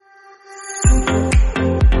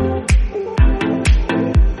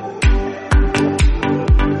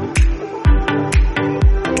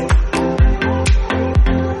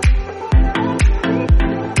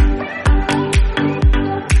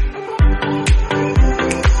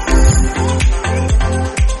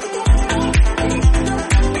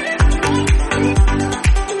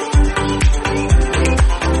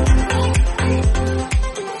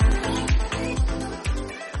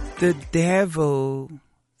devil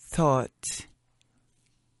thought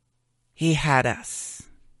he had us.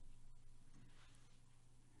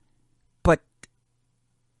 But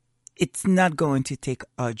it's not going to take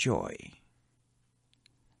our joy.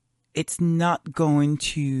 It's not going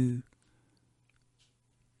to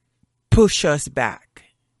push us back.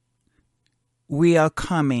 We are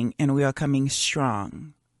coming, and we are coming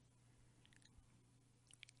strong.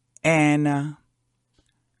 And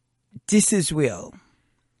this is will.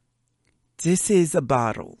 This is a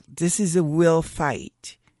battle. This is a will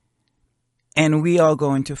fight. And we are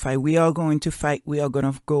going to fight. We are going to fight. We are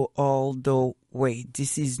going to go all the way.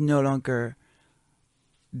 This is no longer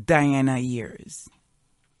Diana years.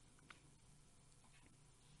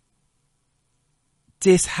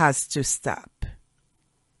 This has to stop.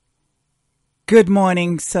 Good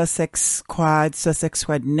morning, Sussex Squad, Sussex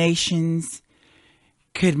Squad Nations.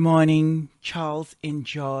 Good morning, Charles and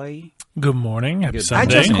Joy. Good morning. Happy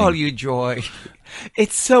Sunday. I just call you Joy.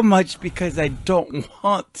 It's so much because I don't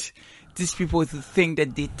want these people to think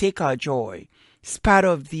that they take our joy. It's part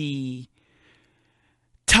of the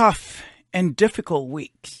tough and difficult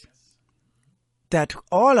weeks that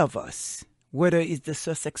all of us, whether it's the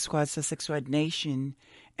Sussex Squad Nation,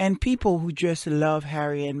 and people who just love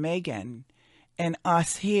Harry and Meghan, and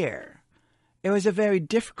us here, it was a very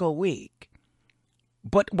difficult week.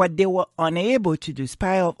 But what they were unable to do,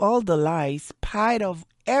 spite of all the lies, spite of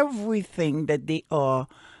everything that they are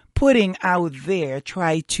putting out there,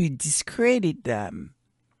 try to discredit them,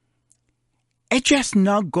 it's just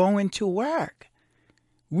not going to work.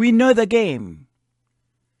 We know the game.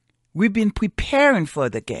 We've been preparing for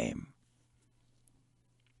the game.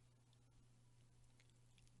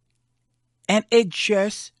 And it's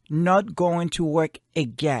just not going to work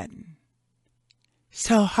again.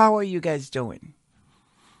 So how are you guys doing?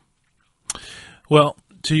 Well,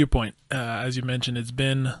 to your point, as you mentioned, it's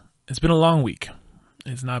been a long week.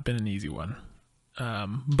 It's not been an easy one,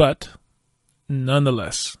 but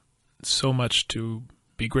nonetheless, so much to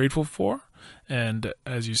be grateful for. And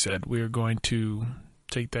as you said, we are going to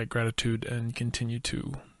take that gratitude and continue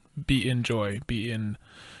to be in joy, be in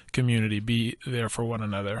community, be there for one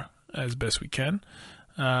another as best we can,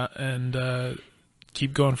 and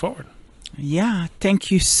keep going forward. Yeah,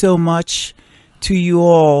 thank you so much to you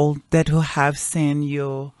all that who have sent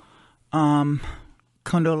your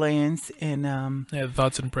condolence and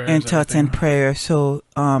thoughts and prayers. And thoughts and prayers. So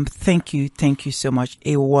thank you so much.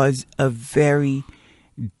 It was a very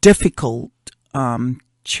difficult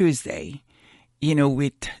Tuesday,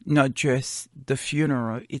 with not just the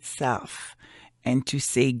funeral itself and to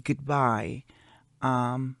say goodbye,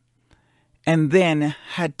 and then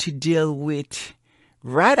had to deal with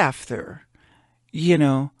right after,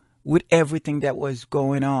 with everything that was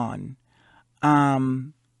going on.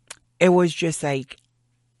 It was just like,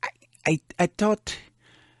 I thought,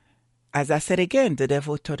 as I said again, the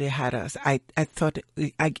devil thought he had us. I thought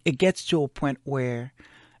it gets to a point where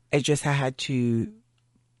I had to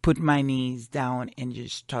put my knees down and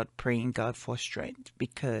just start praying God for strength,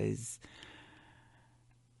 because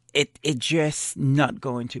it just not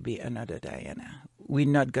going to be another Diana. We're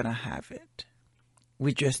not going to have it.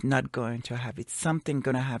 We're just not going to have it. Something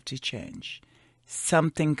going to have to change.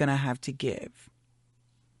 Something going to have to give.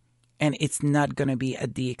 And it's not going to be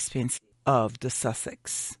at the expense of the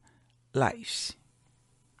Sussex lives.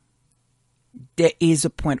 There is a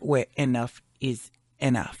point where enough is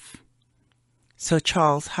enough. So,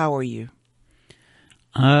 Charles, how are you?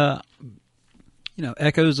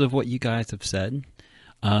 Echoes of what you guys have said.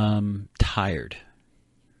 Tired.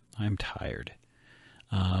 I'm tired.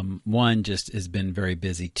 One, just has been very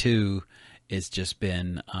busy. Two, it's just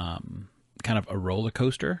been kind of a roller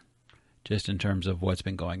coaster, just in terms of what's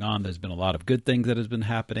been going on. There's been a lot of good things that has been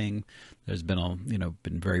happening. There's been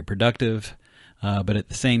been very productive, but at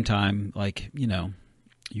the same time,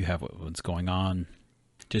 you have what's going on.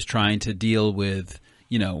 Just trying to deal with,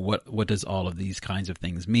 what does all of these kinds of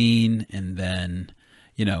things mean, and then,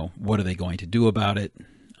 what are they going to do about it?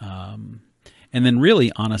 And then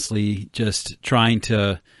really, honestly, just trying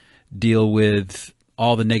to deal with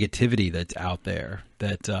all the negativity that's out there.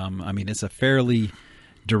 That, it's a fairly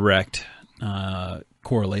direct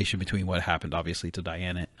correlation between what happened, obviously, to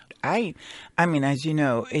Diana. I mean, as you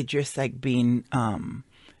know, it just like being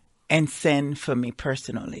insane for me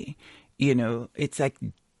personally. It's like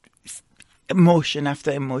emotion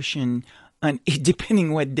after emotion, and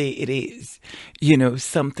depending what day it is,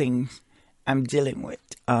 something I'm dealing with.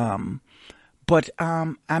 But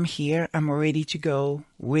I'm here. I'm ready to go,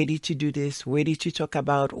 ready to do this, ready to talk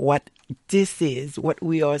about what this is, what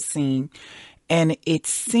we are seeing. And it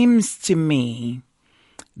seems to me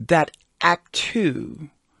that Act 2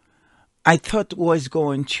 I thought was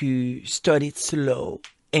going to start it slow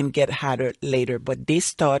and get harder later, but they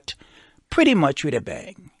start pretty much with a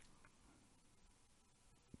bang.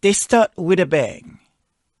 They start with a bang.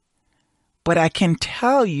 But I can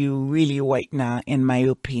tell you really right now, in my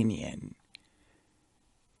opinion,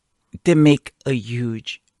 they make a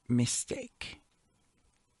huge mistake.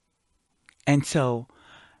 And so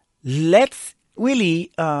let's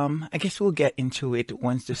really, I guess we'll get into it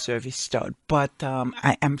once the service starts. But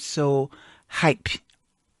I am so hyped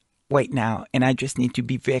right now, and I just need to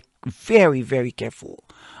be very, very, very careful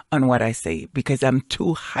on what I say because I'm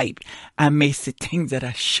too hyped. I may say things that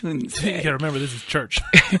I shouldn't You say. gotta remember, this is church.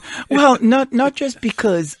 Well, not just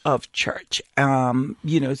because of church,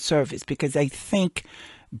 service, because I think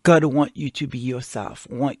God want you to be yourself,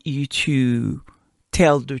 want you to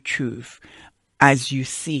tell the truth as you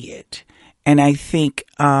see it. And I think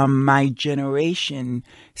my generation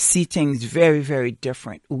see things very, very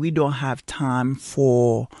different. We don't have time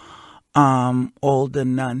for all the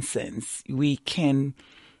nonsense. We can,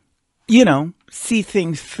 see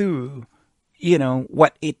things through,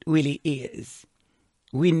 what it really is.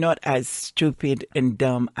 We're not as stupid and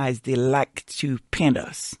dumb as they like to paint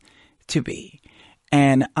us to be.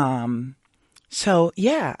 And so,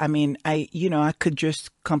 yeah, I mean, I could just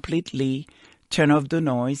completely turn off the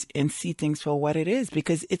noise and see things for what it is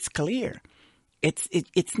because it's clear.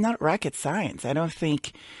 It's not rocket science. I don't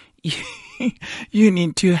think you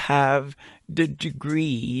need to have the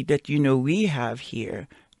degree that we have here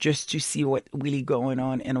just to see what really going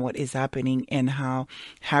on and what is happening, and how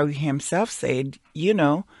Harry himself said,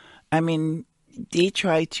 they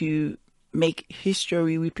try to make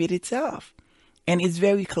history repeat itself. And it's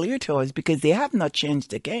very clear to us because they have not changed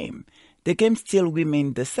the game. The game still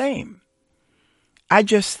remained the same. I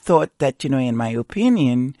just thought that, in my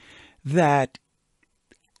opinion, that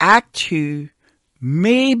Act 2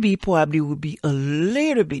 maybe probably would be a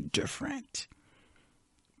little bit different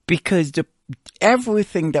because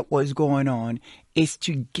everything that was going on is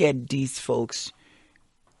to get these folks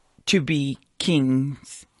to be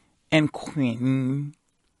kings and queen,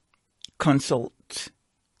 consort,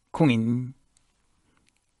 queen,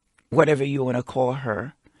 whatever you want to call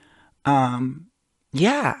her.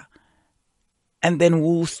 Yeah. And then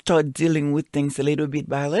we'll start dealing with things a little bit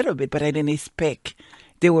by a little bit, but I didn't expect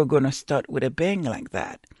they were going to start with a bang like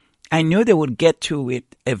that. I knew they would get to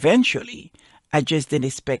it eventually. I just didn't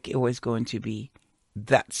expect it was going to be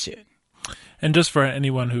that soon. And just for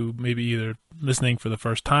anyone who may be either listening for the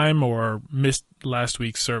first time or missed last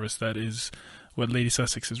week's service, that is what Lady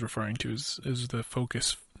Sussex is referring to is the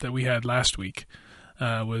focus that we had last week,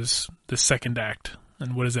 was the second act.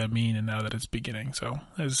 And what does that mean? And now that it's beginning. So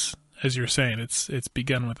as you're saying, it's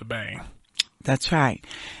begun with a bang. That's right.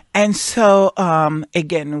 And so,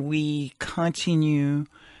 again, we continue,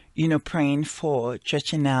 praying for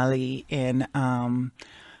Church and Alley, and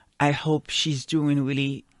I hope she's doing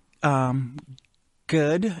really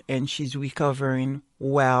good and she's recovering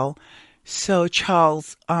well. So,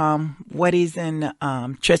 Charles, what is in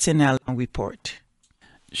Church and Alley report?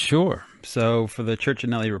 Sure. So for the Church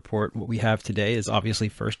and Nellie report, what we have today is obviously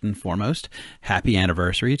first and foremost, happy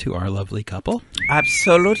anniversary to our lovely couple.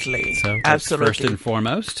 Absolutely. So that's first and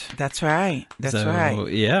foremost. That's right. That's right.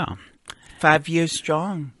 Yeah. 5 years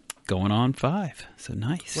strong. Going on 5. So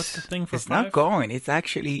nice. What's the thing for it's 5? Not going. It's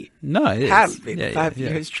actually it has is. been Yeah, 5 yeah.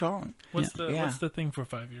 years strong. What's the thing for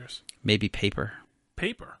 5 years? Maybe paper.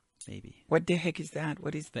 Paper. Maybe. What the heck is that?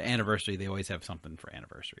 What is The anniversary, they always have something for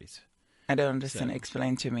anniversaries. I don't understand.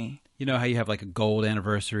 Explain to me. You know how you have like a gold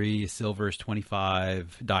anniversary, silver is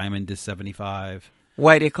 25, diamond is 75.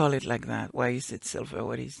 Why they call it like that? Why is it silver?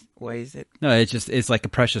 Why is it? No, it's like a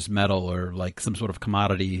precious metal or like some sort of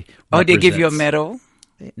commodity. Oh, they give you a represents- medal?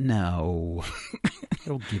 No. They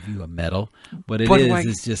don't give you a medal. What it But is why-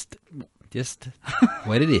 is just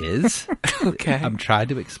what it is. Okay. I'm trying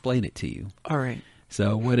to explain it to you. All right.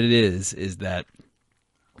 So what it is that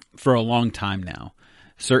for a long time now,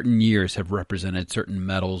 certain years have represented certain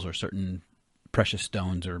metals or certain precious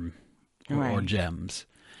stones or Right. gems.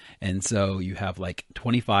 And so you have like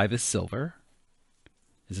 25 is silver,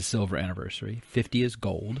 is a silver anniversary. 50 is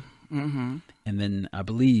gold. Mm-hmm. And then I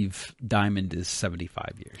believe diamond is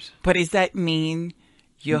 75 years. But does that mean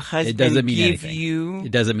your husband doesn't mean give anything. you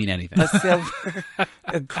It doesn't mean anything. a silver,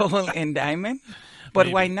 a gold, and diamond? But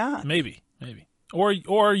Maybe. why not? Maybe.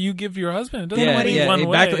 Or you give your husband. It doesn't Yeah, have to be one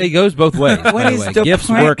exactly. way. It goes both ways. What by the is way. the Gifts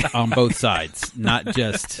point? work on both sides, not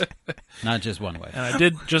just one way. And I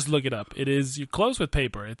did just look it up. It is, you're close with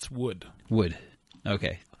paper. It's wood. Wood.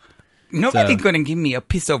 Okay. Nobody's So- going to give me a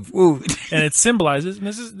piece of wood. And it symbolizes, and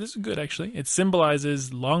this is good actually, it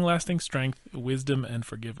symbolizes long-lasting strength, wisdom, and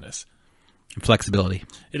forgiveness. Flexibility.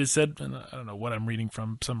 It is said, and I don't know what I'm reading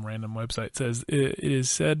from some random website, says it is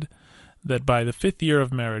said that by the 5th year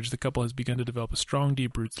of marriage, the couple has begun to develop a strong,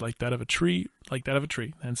 deep roots like that of a tree,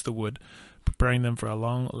 hence the wood, preparing them for a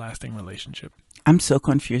long-lasting relationship. I'm so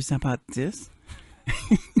confused about this.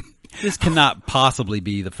 This cannot possibly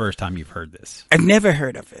be the first time you've heard this. I've never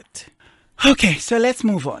heard of it. Okay, so let's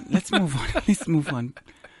move on. Let's move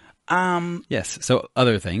on. Yes. So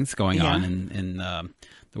other things going Yeah. on in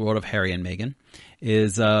the world of Harry and Meghan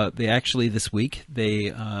is they actually this week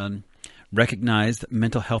they recognized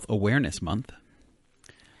Mental Health Awareness Month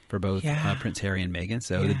for both Yeah. Prince Harry and Meghan.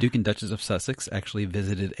 So Yeah. the Duke and Duchess of Sussex actually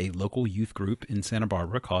visited a local youth group in Santa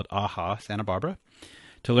Barbara called AHA Santa Barbara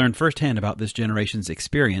to learn firsthand about this generation's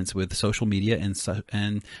experience with social media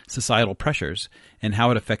and societal pressures and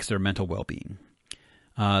how it affects their mental well-being.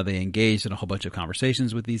 They engaged in a whole bunch of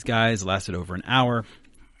conversations with these guys, lasted over an hour,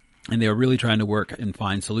 and they were really trying to work and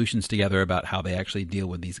find solutions together about how they actually deal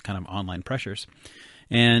with these kind of online pressures.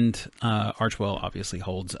 And Archewell obviously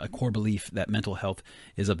holds a core belief that mental health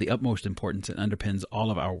is of the utmost importance and underpins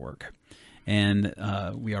all of our work. And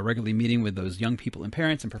we are regularly meeting with those young people and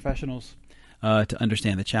parents and professionals to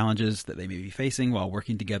understand the challenges that they may be facing while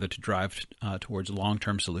working together to drive towards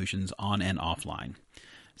long-term solutions on and offline.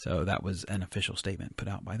 So that was an official statement put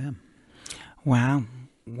out by them. Wow.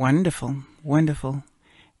 Wonderful. Wonderful.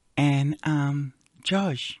 And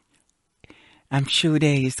Josh, I'm sure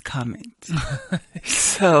there is comment.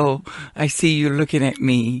 So I see you looking at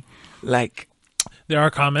me like, There are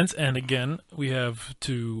comments, and again, we have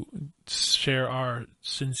to share our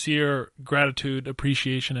sincere gratitude,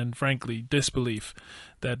 appreciation, and frankly, disbelief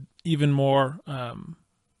that even more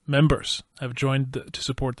members have joined to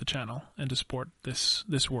support the channel and to support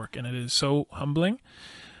this work, and it is so humbling.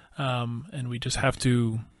 And we just have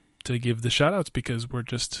to give the shout outs because we're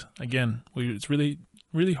just, again, it's really,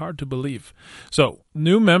 really hard to believe. So,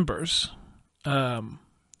 new members,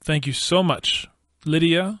 thank you so much.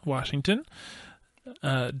 Lydia Washington,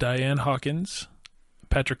 Diane Hawkins,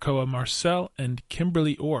 Patricoa Marcel, and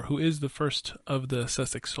Kimberly Orr, who is the first of the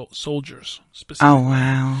Sussex soldiers, specifically.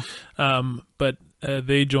 oh, wow. But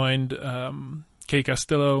they joined Kay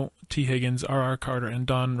Costello, T. Higgins, R.R. Carter, and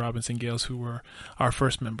Don Robinson Gales, who were our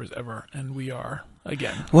first members ever. And we are,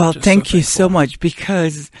 again, Well, just thank you so thankful. much,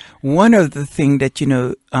 because one of the things that,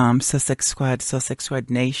 Sussex Squad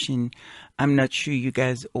Nation, I'm not sure you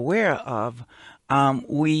guys are aware of,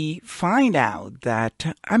 we find out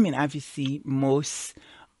that, obviously most,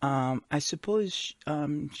 I suppose,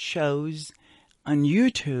 shows on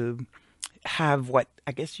YouTube have what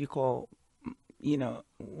I guess you call,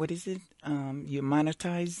 what is it? You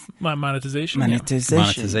monetize? My monetization. Yeah.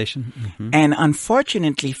 Monetization. Mm-hmm. And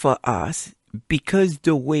unfortunately for us, because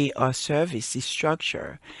the way our service is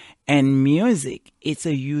structured and music, it's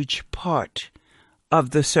a huge part of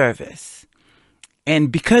the service.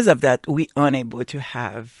 And because of that, we're unable to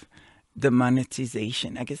have the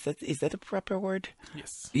monetization. I guess is that a proper word?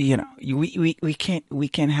 Yes. We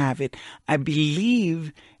can't have it. I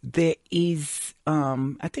believe there is,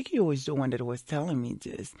 I think you was the one that was telling me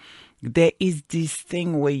this. There is this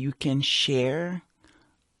thing where you can share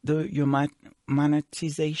your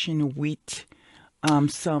monetization with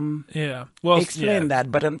some. Yeah. Well, Explain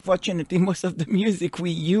that, but unfortunately, most of the music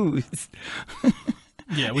we use,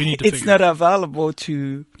 Yeah, we need to. it's not available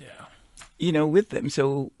to, Yeah. with them.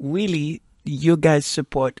 So really, you guys'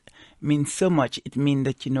 support means so much. It means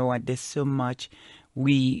that there's so much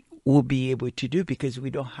we will be able to do because we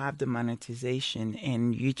don't have the monetization,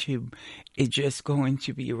 and YouTube is just going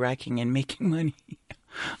to be racking and making money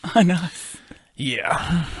on us.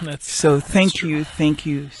 Yeah. So thank true.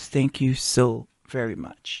 you so very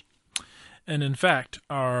much. And in fact,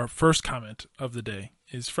 our first comment of the day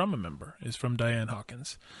is from a member, is from Diane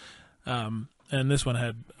Hawkins. And this one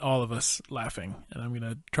had all of us laughing, and I'm going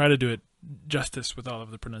to try to do it justice with all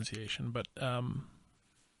of the pronunciation, but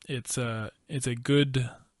it's a good,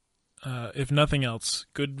 if nothing else,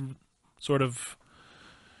 good sort of,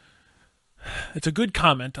 it's a good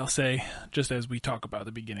comment, I'll say, just as we talk about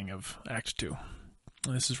the beginning of Act 2.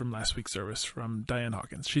 And this is from last week's service from Diane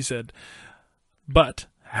Hawkins. She said, "But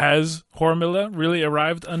has Hormilla really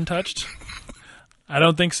arrived untouched? I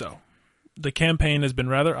don't think so. The campaign has been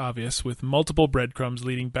rather obvious, with multiple breadcrumbs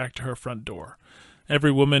leading back to her front door.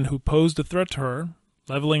 Every woman who posed a threat to her,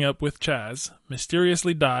 leveling up with Chaz,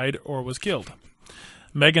 mysteriously died or was killed.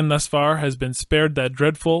 Meghan thus far has been spared that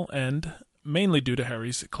dreadful end, mainly due to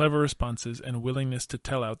Harry's clever responses and willingness to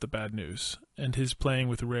tell out the bad news, and his playing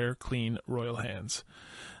with rare, clean, royal hands.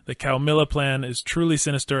 The Calmilla plan is truly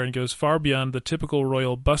sinister and goes far beyond the typical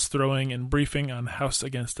royal bus throwing and briefing on House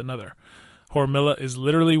against another. Hormilla is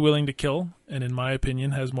literally willing to kill, and in my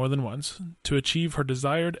opinion has more than once, to achieve her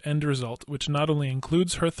desired end result, which not only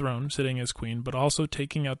includes her throne, sitting as queen, but also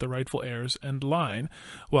taking out the rightful heirs and line,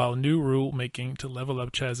 while new rule making to level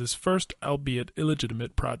up Chaz's first, albeit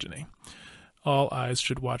illegitimate, progeny. All eyes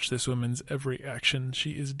should watch this woman's every action.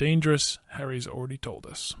 She is dangerous, Harry's already told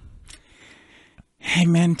us.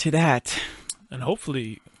 Amen to that. And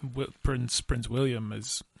hopefully Prince William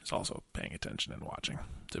is also paying attention and watching,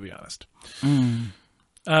 to be honest. So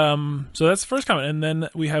that's the first comment. And then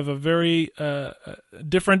we have a very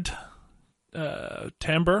different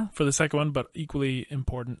timbre for the second one, but equally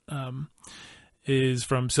important, is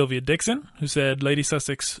from Sylvia Dixon, who said, Lady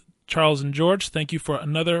Sussex, Charles and George, thank you for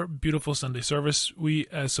another beautiful Sunday service. We,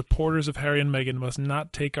 as supporters of Harry and Meghan, must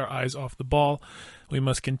not take our eyes off the ball. We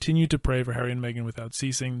must continue to pray for Harry and Meghan without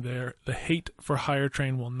ceasing. The hate for hire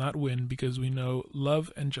train will not win because we know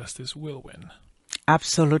love and justice will win.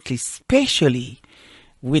 Absolutely, especially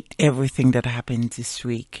with everything that happened this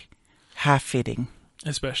week. Half-fitting.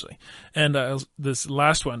 Especially. And this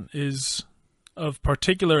last one is of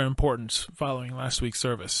particular importance following last week's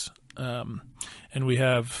service. And we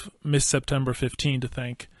have Miss September 15 to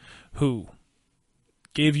thank, who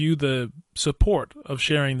gave you the support of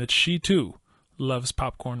sharing that she too loves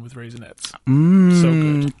popcorn with Raisinets. So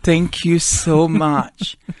good. Thank you so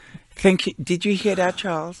much. Thank you. Did you hear that,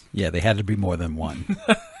 Charles? Yeah, they had to be more than one.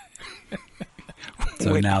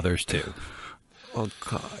 So now there's two. Oh,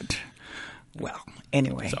 God. Well,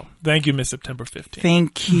 anyway. So thank you, Miss September 15.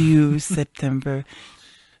 Thank you, September.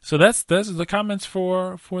 So that's the comments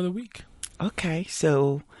for the week. Okay,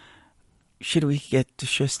 so should we get the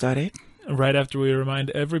show started? Right after we remind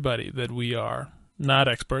everybody that we are not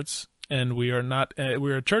experts, and we are not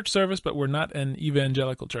we're a church service, but we're not an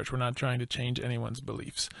evangelical church. We're not trying to change anyone's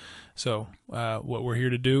beliefs. So what we're here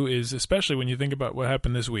to do is, especially when you think about what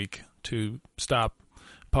happened this week, to stop,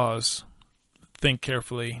 pause, think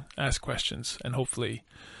carefully, ask questions, and hopefully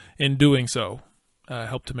in doing so,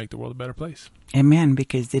 help to make the world a better place. Amen,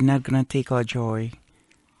 because they're not going to take our joy.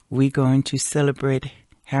 We're going to celebrate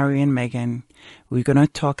Harry and Meghan. We're going to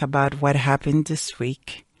talk about what happened this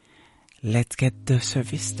week. Let's get the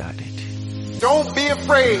service started. Don't be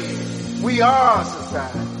afraid. We are a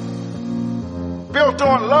society. Built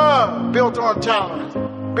on love, built on tolerance,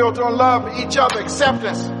 built on love for each other,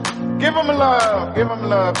 acceptance. Give them love, give them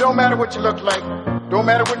love. Don't matter what you look like. Don't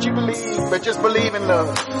matter what you believe, but just believe in love.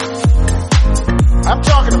 I'm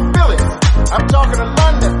talking to Philly. I'm talking to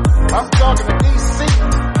London. I'm talking to D.C.,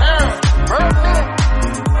 Paris, Berlin.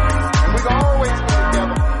 And we're going to always be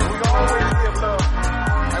together. And we're going to always give love.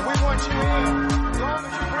 And we want you in. As long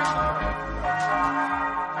as you bring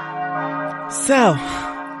love. So,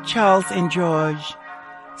 Charles and George,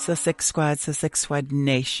 Sussex Squad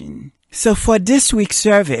Nation. So for this week's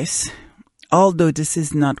service, although this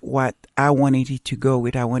is not what I wanted it to go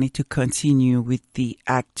with, I wanted to continue with the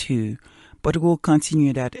Act 2. But we'll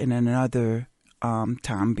continue that in another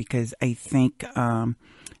time, because I think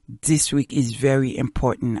this week is very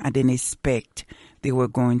important. I didn't expect they were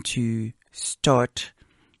going to start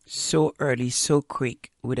so early, so quick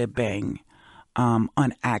with a bang on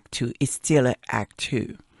Act 2. It's still an Act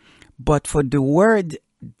 2. But for the word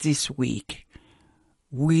this week,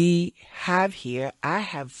 I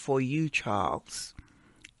have for you, Charles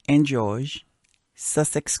and George,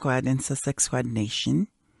 Sussex Squad and Sussex Squad Nation,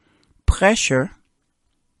 pressure,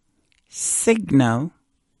 signal,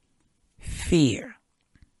 fear.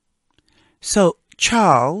 So,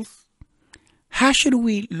 Charles, how should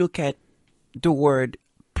we look at the word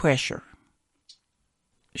pressure?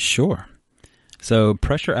 Sure. So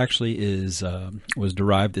pressure actually was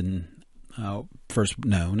derived in first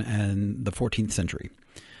known in the 14th century.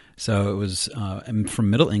 So it was from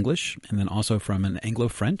Middle English, and then also from an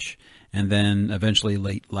Anglo-French, and then eventually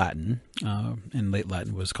late Latin. And late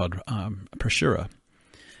Latin was called pressura.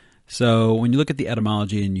 So when you look at the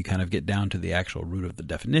etymology and you kind of get down to the actual root of the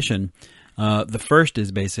definition, the first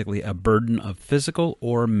is basically a burden of physical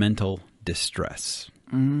or mental distress.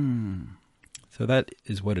 So that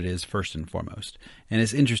is what it is first and foremost. And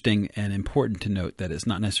it's interesting and important to note that it's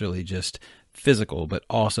not necessarily just physical, but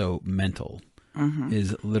also mental.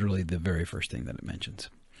 Is literally the very first thing that it mentions.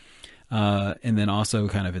 And then also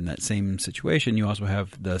kind of in that same situation, you also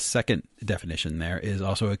have the second definition there is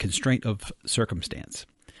also a constraint of circumstance.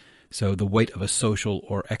 So the weight of a social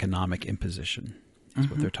or economic imposition is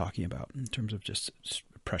what they're talking about in terms of just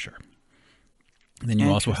pressure. And then you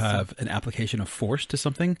also have an application of force to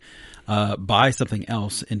something by something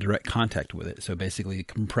else in direct contact with it. So basically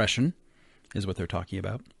compression is what they're talking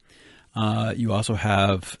about. You also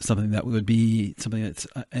have something that would be something that's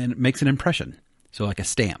and it makes an impression. So like a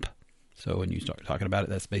stamp. So when you start talking about it,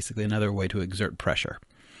 that's basically another way to exert pressure.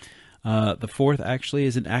 The fourth actually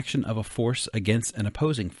is an action of a force against an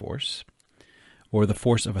opposing force, or the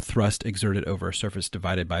force of a thrust exerted over a surface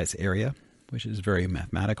divided by its area, which is very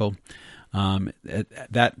mathematical.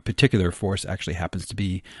 That particular force actually happens to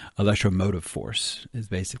be electromotive force, is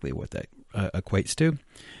basically what that equates to.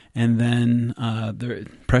 And then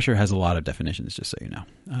pressure has a lot of definitions, just so you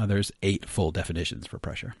know. There's 8 full definitions for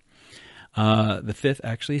pressure. The fifth,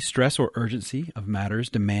 actually, stress or urgency of matters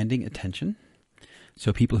demanding attention.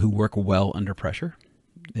 So people who work well under pressure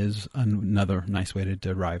is another nice way to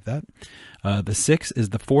derive that. The sixth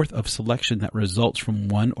is the fourth of selection that results from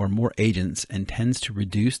one or more agents and tends to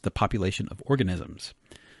reduce the population of organisms.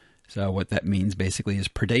 So what that means basically is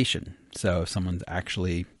predation. So if someone's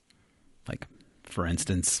actually, like, for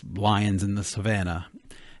instance, lions in the savannah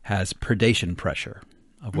has predation pressure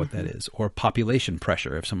of what that is, or population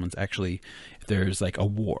pressure. If there's like a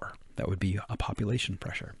war, that would be a population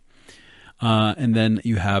pressure. And then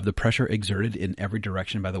you have the pressure exerted in every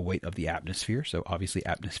direction by the weight of the atmosphere. So obviously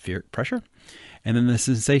atmospheric pressure. And then the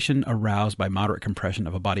sensation aroused by moderate compression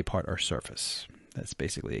of a body part or surface. That's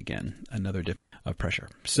basically, again, another of pressure.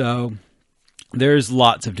 So there's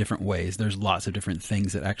lots of different ways. There's lots of different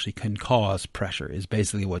things that actually can cause pressure, is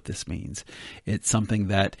basically what this means. It's something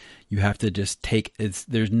that you have to just take.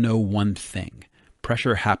 There's no one thing.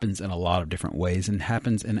 Pressure happens in a lot of different ways and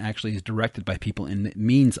happens and actually is directed by people, and it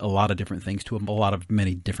means a lot of different things to a lot of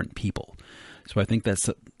many different people. So I think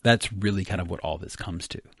that's really kind of what all this comes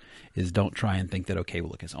to, is don't try and think that, okay,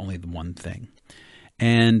 well, look, it's only the one thing.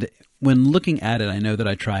 And when looking at it, I know that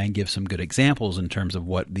I try and give some good examples in terms of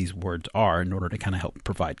what these words are in order to kind of help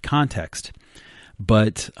provide context.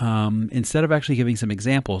 But instead of actually giving some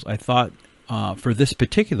examples, I thought for this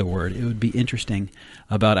particular word, it would be interesting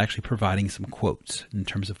about actually providing some quotes in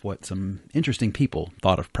terms of what some interesting people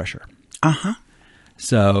thought of pressure.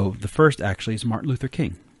 So the first actually is Martin Luther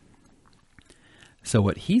King. So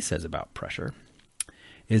what he says about pressure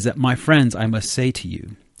is that, my friends, I must say to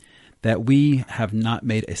you that we have not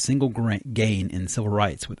made a single gain in civil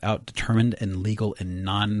rights without determined and legal and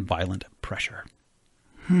non-violent pressure.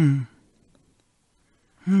 So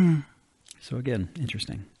again,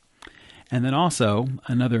 interesting. And then also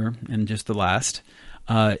another, and just the last,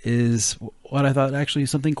 is what I thought actually is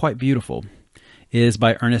something quite beautiful, is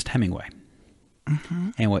by Ernest Hemingway.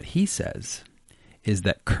 And what he says is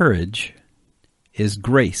that courage is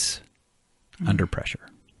grace under pressure.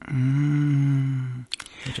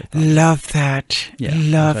 Love that. Yeah,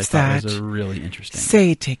 Love which I thought that. was a really interesting.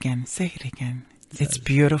 Say it again. Say it again. It's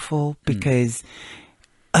beautiful because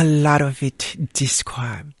a lot of it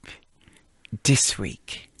described this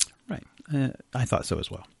week. Right. I thought so as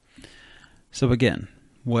well. So again,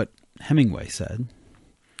 what Hemingway said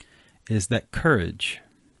is that courage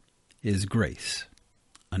is grace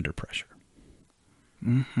under pressure.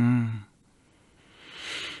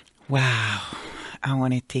 Wow. I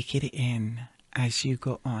want to take it in as you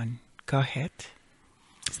go on. Go ahead.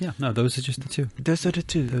 Yeah, no, those are just the two. Those are the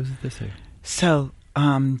two. Those are the two. So,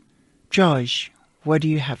 George, what do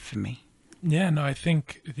you have for me? Yeah, no, I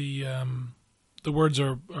think the words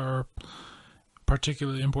are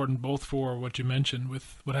particularly important, both for what you mentioned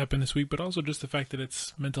with what happened this week, but also just the fact that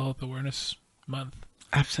it's Mental Health Awareness Month.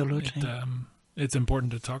 Absolutely. It's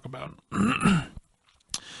important to talk about.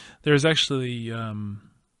 There's actually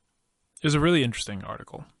there's a really interesting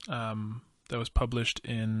article that was published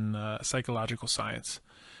in Psychological Science,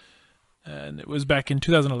 and it was back in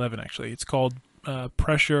 2011. Actually, it's called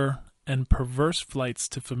 "Pressure and Perverse Flights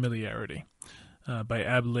to Familiarity" by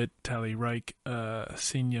Ablett, Tally Reich,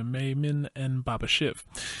 Senya Mayman, and Baba Shiv.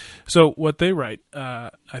 So what they write,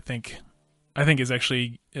 I think is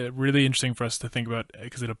actually really interesting for us to think about,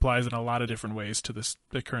 because it applies in a lot of different ways to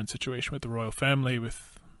the current situation with the royal family,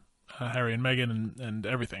 with Harry and Meghan and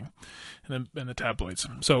everything, and the tabloids.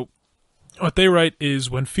 So what they write is,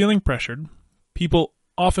 when feeling pressured, people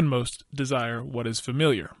often most desire what is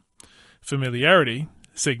familiar. Familiarity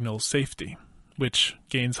signals safety, which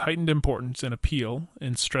gains heightened importance and appeal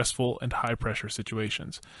in stressful and high-pressure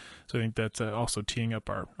situations. So I think that's also teeing up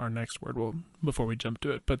our next word, well, before we jump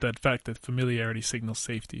to it, but that fact that familiarity signals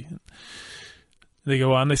safety. They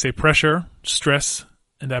go on, they say pressure, stress,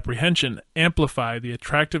 and apprehension amplify the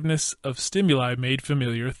attractiveness of stimuli made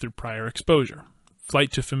familiar through prior exposure.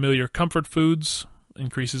 Flight to familiar comfort foods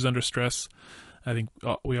increases under stress. I think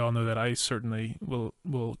we all know that. I certainly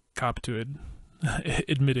will cop to it,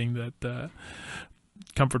 admitting that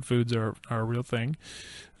comfort foods are a real thing.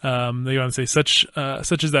 They go on to say such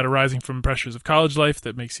as that arising from pressures of college life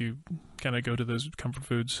that makes you kind of go to those comfort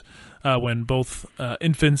foods. When both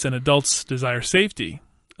infants and adults desire safety,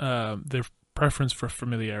 their preference for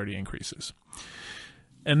familiarity increases.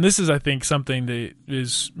 And this is, I think, something that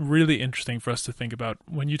is really interesting for us to think about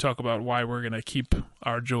when you talk about why we're going to keep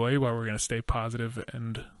our joy, why we're going to stay positive,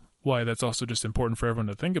 and why that's also just important for everyone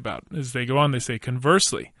to think about. As they go on, they say,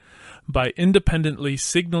 conversely, by independently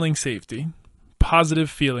signaling safety,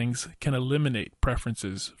 positive feelings can eliminate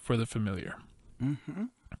preferences for the familiar. Mm-hmm.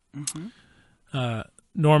 Mm-hmm.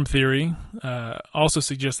 Norm theory also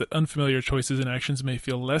suggests that unfamiliar choices and actions may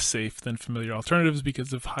feel less safe than familiar alternatives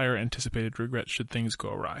because of higher anticipated regret should things go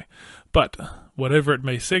awry. But whatever it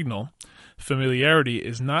may signal, familiarity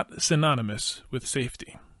is not synonymous with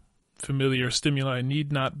safety. Familiar stimuli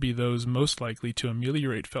need not be those most likely to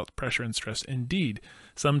ameliorate felt pressure and stress. Indeed,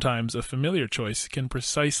 sometimes a familiar choice can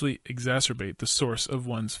precisely exacerbate the source of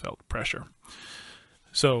one's felt pressure.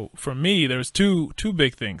 So for me, there's two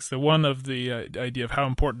big things. The one of the idea of how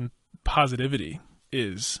important positivity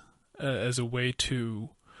is as a way to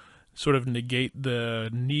sort of negate the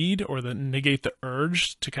need or negate the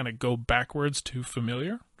urge to kind of go backwards to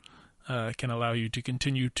familiar. Can allow you to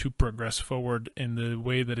continue to progress forward in the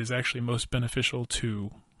way that is actually most beneficial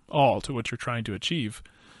to all, to what you're trying to achieve.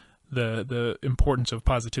 The importance of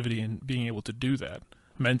positivity and being able to do that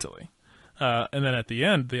mentally. And then at the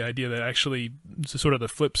end, the idea that actually, sort of the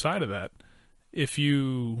flip side of that,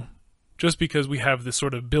 just because we have this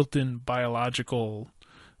sort of built-in biological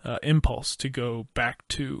impulse to go back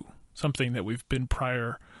to something that we've been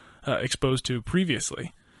exposed to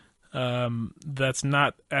previously, that's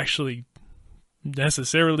not actually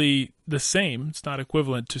necessarily the same. It's not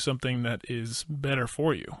equivalent to something that is better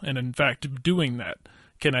for you. And in fact, doing that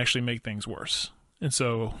can actually make things worse. And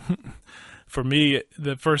so for me,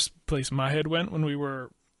 the first place my head went when we were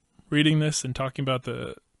reading this and talking about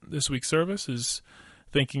this week's service is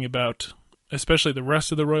thinking about especially the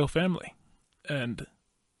rest of the royal family and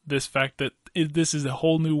this fact that this is a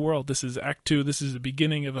whole new world. This is Act 2. This is the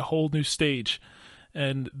beginning of a whole new stage.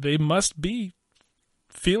 And they must be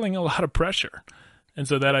feeling a lot of pressure. And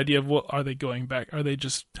so that idea of, well, are they going back? Are they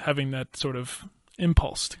just having that sort of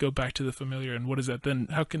impulse to go back to the familiar? And what is that then?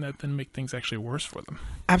 How can that then make things actually worse for them?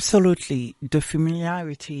 Absolutely. The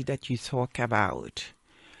familiarity that you talk about,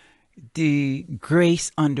 the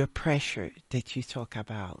grace under pressure that you talk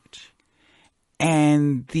about,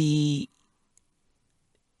 and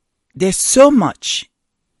there's so much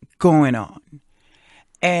going on.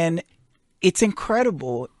 And it's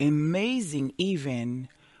incredible, amazing even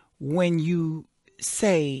when you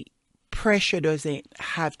say pressure doesn't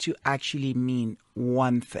have to actually mean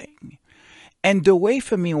one thing. And the way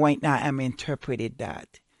for me right now I'm interpreted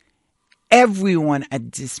that everyone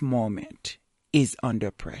at this moment is under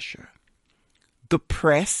pressure. The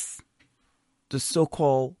press, the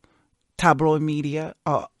so-called tabloid media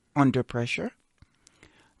are under pressure.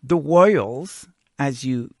 The royals, as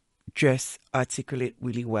you just articulate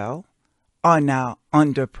really well, are now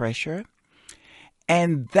under pressure.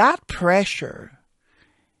 And that pressure,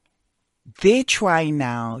 they try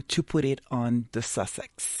now to put it on the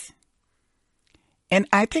Sussex. And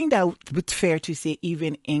I think that would be fair to say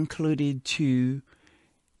even included to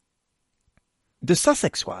the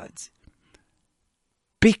Sussex wards.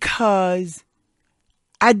 Because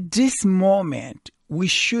at this moment, we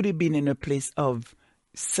should have been in a place of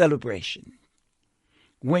celebration.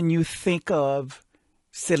 When you think of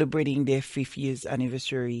celebrating their 5th year's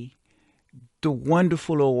anniversary, the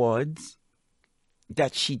wonderful awards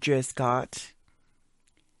that she just got,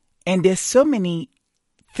 and there's so many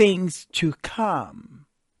things to come.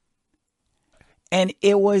 And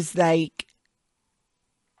it was like,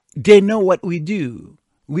 they know what we do.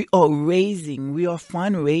 We are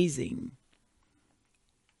fundraising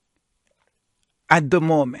at the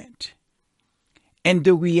moment. And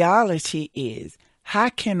the reality is, how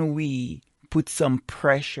can we put some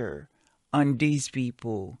pressure on these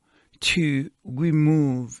people to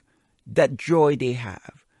remove that joy they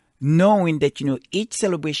have, knowing that, each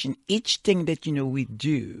celebration, each thing that, we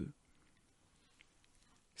do,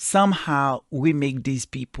 somehow we make these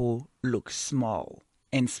people look small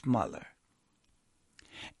and smaller.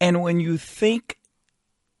 And when you think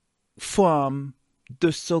from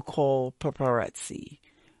the so-called paparazzi,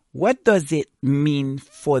 what does it mean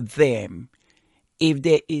for them if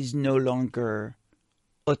there is no longer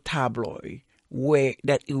a tabloid where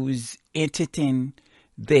that it was entertaining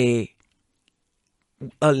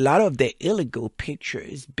a lot of the illegal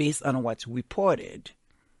pictures based on what's reported,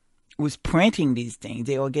 was printing these things.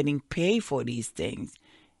 They are getting paid for these things.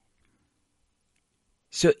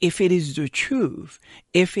 So if it is the truth,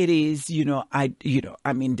 if it is,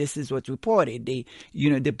 this is what's reported. They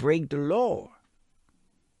break the law.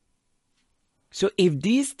 So if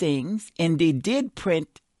these things, and they did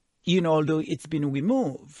print although it's been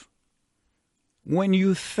removed, when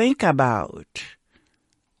you think about,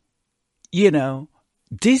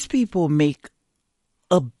 these people make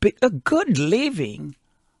a good living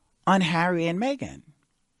on Harry and Meghan.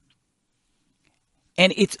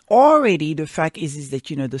 And it's already, the fact is that,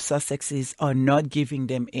 the Sussexes are not giving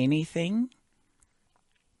them anything.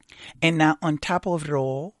 And now on top of it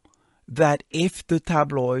all, that if the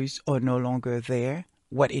tabloids are no longer there,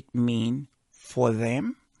 what it means for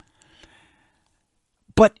them.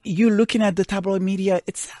 But you're looking at the tabloid media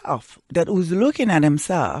itself, that was looking at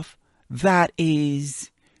himself, that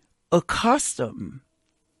is accustomed,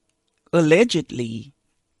 allegedly,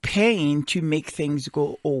 paying to make things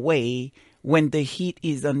go away when the heat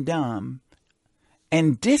is on them.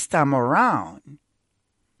 And this time around,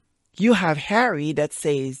 you have Harry that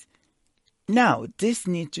says, no, this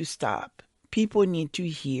needs to stop. People need to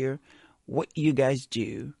hear what you guys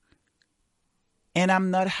do. And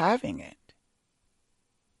I'm not having it.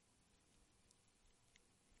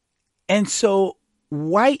 And so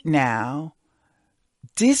right now,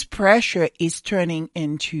 this pressure is turning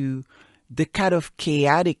into the kind of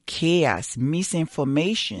chaotic chaos,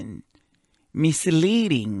 misinformation,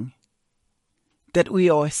 misleading that we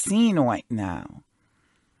are seeing right now.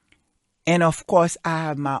 And of course, I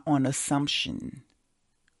have my own assumption.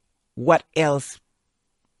 What else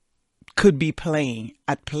could be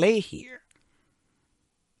at play here?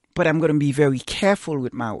 But I'm going to be very careful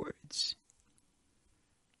with my words.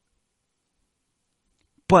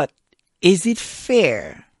 But is it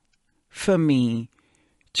fair for me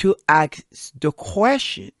to ask the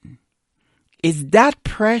question, is that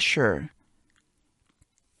pressure,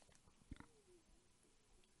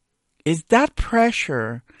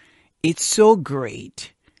 it's so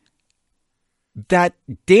great that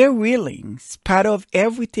they're willing, spite of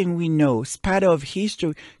everything we know, spite of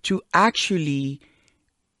history, to actually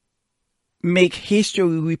make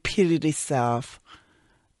history repeat itself,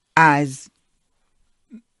 as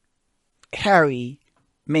Harry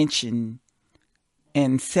mentioned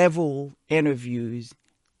in several interviews,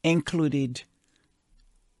 included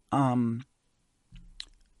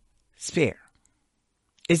Sphere.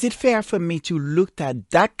 Is it fair for me to look at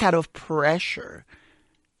that kind of pressure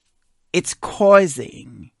it's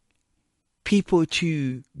causing people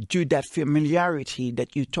to do that familiarity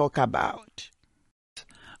that you talk about?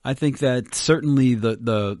 I think that certainly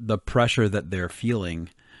the pressure that they're feeling,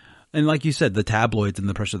 and like you said, the tabloids and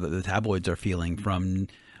the pressure that the tabloids are feeling from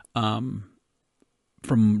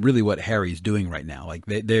really what Harry's doing right now. Like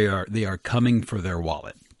they are coming for their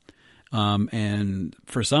wallet. And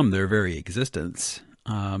for some, their very existence,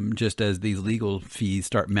 just as these legal fees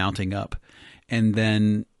start mounting up. And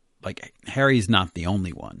then, like, Harry's not the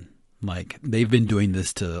only one. Like, they've been doing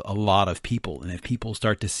this to a lot of people. And if people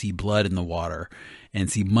start to see blood in the water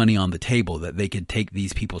and see money on the table, that they could take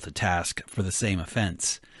these people to task for the same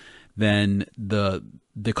offense, then the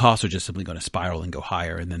costs are just simply going to spiral and go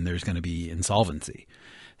higher. And then there's going to be insolvency.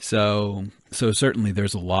 So certainly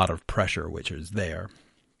there's a lot of pressure, which is there.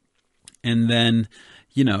 And then,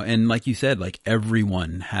 you know, and like you said, like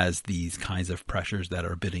everyone has these kinds of pressures that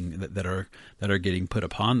are getting put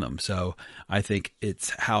upon them. So I think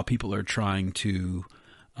it's how people are trying to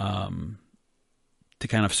kind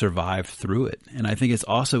of survive through it. And I think it's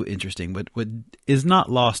also interesting, but what is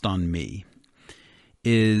not lost on me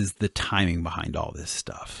is the timing behind all this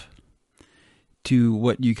stuff. To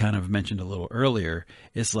what you kind of mentioned a little earlier,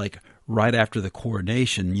 it's like right after the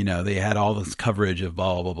coronation, you know, they had all this coverage of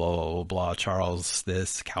blah, blah, blah, blah, blah, blah, Charles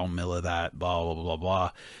this, Camilla that, blah, blah, blah, blah,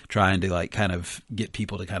 blah, trying to like kind of get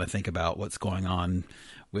people to kind of think about what's going on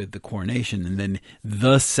with the coronation. And then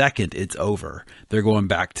the second it's over, they're going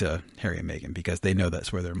back to Harry and Meghan because they know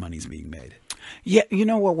that's where their money's being made. Yeah, you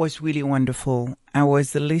know what was really wonderful? I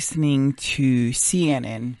was listening to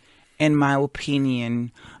CNN, in my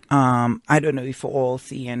opinion, I don't know if all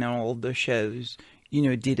CNN, all the shows, you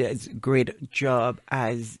know, did as great job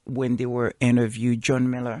as when they were interviewed John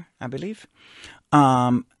Miller, I believe.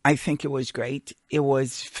 I think it was great. It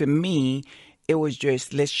was, for me, it was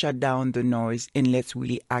just, let's shut down the noise and let's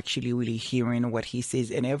really hearing what he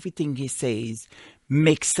says. And everything he says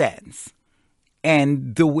makes sense.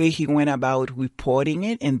 And the way he went about reporting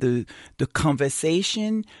it and the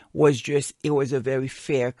conversation was just, it was a very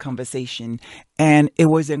fair conversation. And it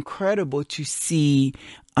was incredible to see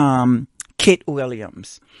Kate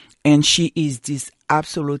Williams. And she is this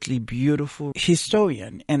absolutely beautiful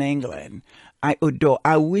historian in England. I adore.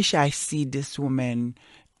 I wish I see this woman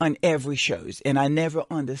on every shows. And I never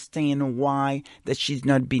understand why that she's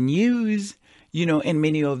not been used, you know, in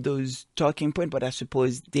many of those talking points. But I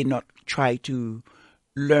suppose they not try to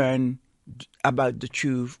learn about the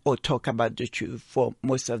truth or talk about the truth for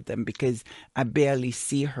most of them, because I barely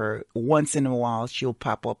see her. Once in a while, she'll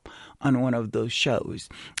pop up on one of those shows.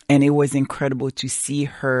 And it was incredible to see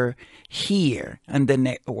her here on the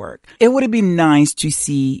network. It would have been nice to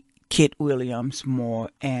see Kate Williams more.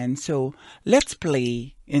 And so let's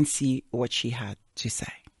play and see what she had to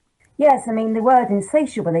say. Yes, I mean, the word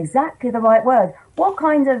insatiable, exactly the right word. What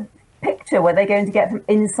kind of picture were they going to get from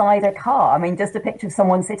inside a car? I mean, just a picture of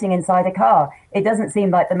someone sitting inside a car. It doesn't seem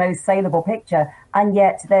like the most saleable picture. And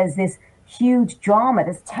yet there's this huge drama,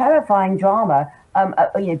 this terrifying drama,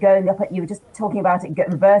 going up at, you were just talking about it,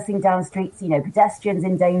 reversing down streets, pedestrians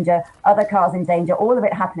in danger, other cars in danger, all of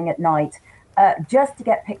it happening at night, just to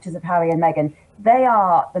get pictures of Harry and Meghan. They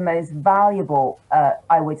are the most valuable,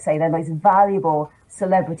 I would say, the most valuable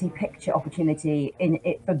celebrity picture opportunity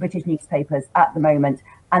for British newspapers at the moment.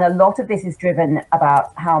 And a lot of this is driven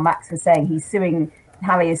about how Max was saying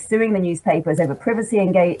Harry is suing the newspapers over privacy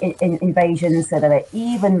invasions. So there are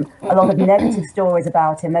even a lot of negative stories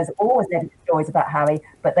about him. There's always negative stories about Harry,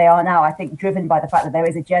 but they are now, I think, driven by the fact that there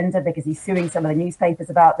is agenda, because he's suing some of the newspapers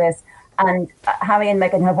about this. And Harry and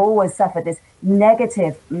Meghan have always suffered this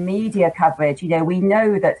negative media coverage. We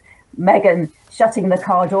know that Meghan shutting the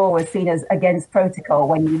car door was seen as against protocol.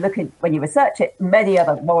 When you research it, many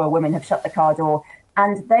other royal women have shut the car door.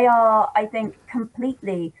 And they are, I think,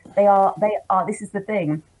 this is the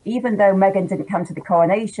thing, even though Meghan didn't come to the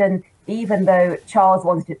coronation, even though Charles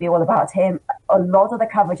wanted it to be all about him, a lot of the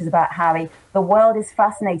coverage is about Harry. The world is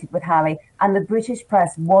fascinated with Harry, and the British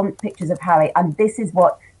press want pictures of Harry, and this is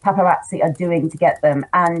what paparazzi are doing to get them.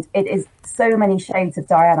 And it is so many shades of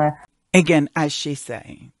Diana. Again, as she's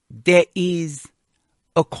saying, there is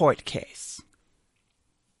a court case.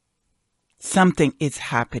 Something is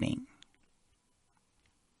happening.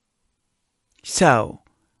 So,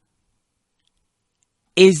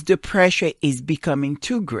 is the pressure is becoming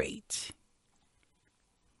too great?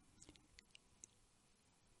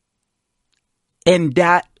 And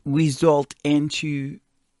that result into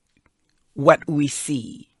what we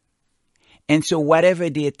see. And so whatever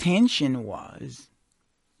the intention was,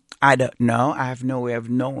 I don't know. I have no way of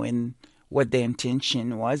knowing what the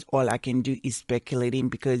intention was. All I can do is speculating,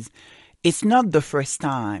 because it's not the first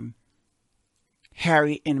time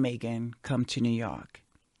Harry and Meghan come to New York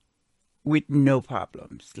with no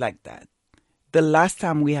problems like that. The last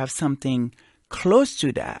time we have something close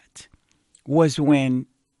to that was when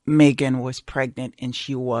Meghan was pregnant and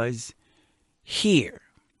she was here.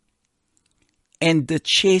 And the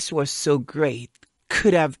chase was so great,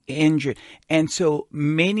 could have injured. And so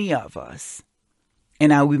many of us,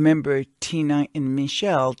 and I remember Tina and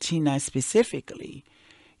Michelle, Tina specifically,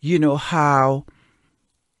 how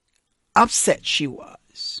upset she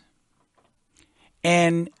was.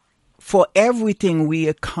 And for everything we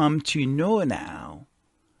have come to know now,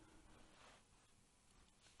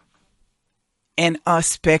 and us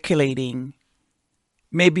speculating,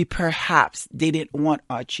 maybe perhaps they didn't want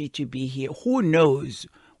Archie to be here. Who knows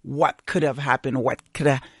what could have happened, what could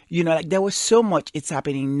have, there was so much it's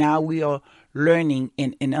happening. Now we are learning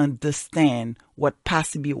and understand what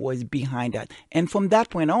possibly was behind that. And from that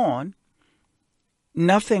point on,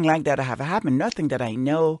 nothing like that have happened, nothing that I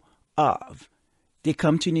know of. They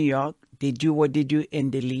come to New York, they do what they do,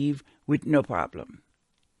 and they leave with no problem.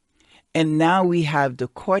 And now we have the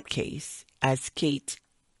court case, as Kate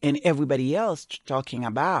and everybody else talking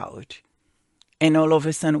about. And all of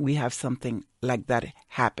a sudden we have something like that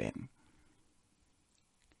happen.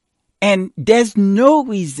 And there's no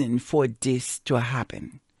reason for this to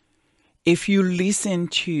happen. If you listen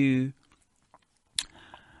to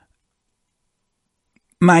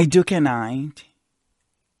My Duke and I,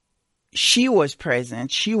 she was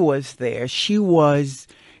present, she was there, she was,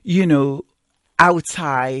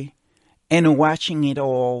 outside and watching it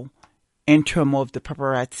all in terms of the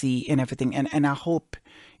paparazzi and everything. And I hope,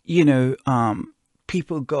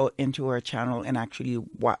 people go into her channel and actually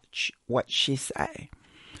watch what she say.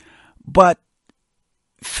 But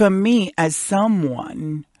for me, as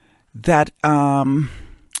someone that, well,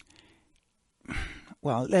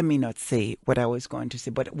 let me not say what I was going to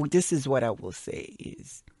say, but this is what I will say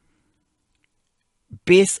is,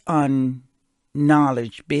 based on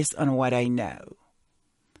knowledge, based on what I know,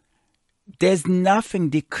 there's nothing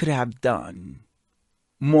they could have done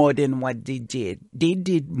more than what they did. They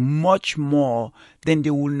did much more than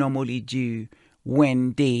they would normally do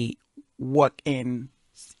when they work in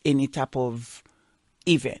any type of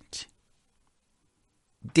event.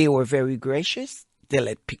 They were very gracious. They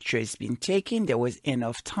let pictures be taken. There was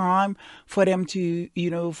enough time for them to,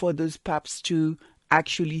 for those paps to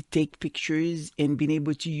actually take pictures and being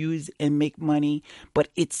able to use and make money. But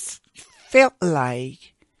it's felt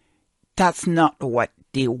like that's not what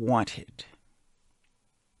they wanted.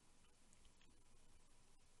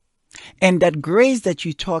 And that grace that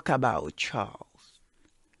you talk about, Charles,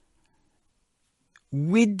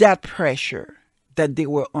 with that pressure that they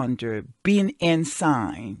were under, being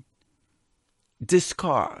inside this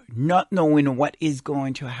car, not knowing what is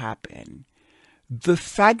going to happen, the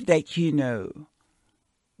fact that,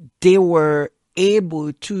 they were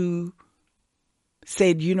able to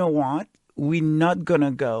say, you know what, we're not going to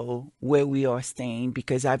go where we are staying,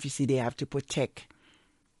 because obviously they have to protect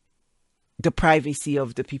the privacy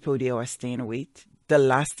of the people they are staying with. The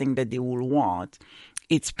last thing that they will want,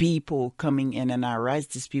 it's people coming in and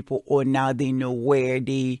arrest these people, or now they know where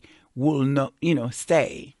they will not,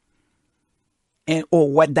 stay. And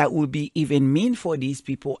or what that would be even mean for these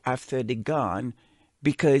people after they're gone.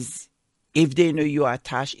 Because if they know you are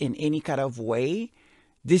attached in any kind of way,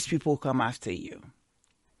 these people come after you.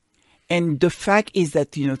 And the fact is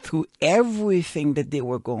that, through everything that they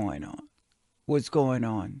were going on,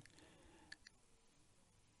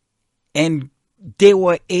 and they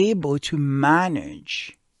were able to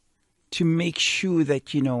manage to make sure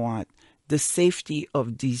that, the safety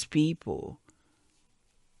of these people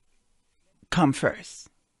come first.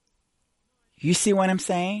 You see what I'm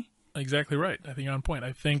saying? Exactly right. I think you're on point.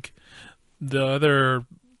 I think the other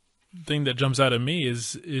thing that jumps out at me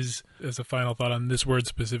is as a final thought on this word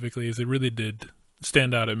specifically, is it really did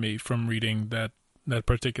stand out at me from reading that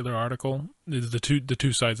particular article, is the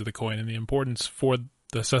two sides of the coin, and the importance for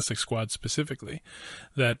the Sussex Squad specifically,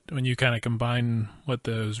 that when you kind of combine what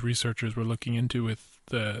those researchers were looking into with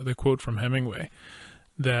the quote from Hemingway,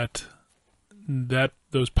 that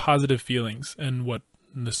those positive feelings and what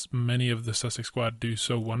many of the Sussex Squad do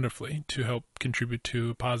so wonderfully to help contribute to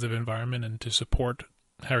a positive environment and to support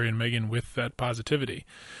Harry and Meghan with that positivity,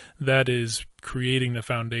 that is creating the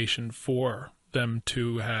foundation for them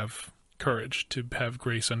to have courage, to have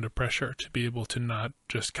grace under pressure, to be able to not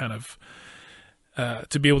just kind of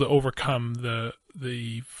to be able to overcome the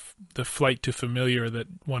flight to familiar that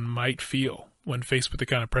one might feel when faced with the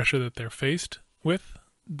kind of pressure that they're faced with,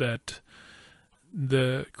 that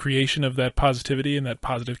the creation of that positivity and that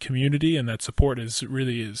positive community and that support it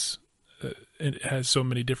has so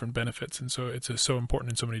many different benefits, and so it's so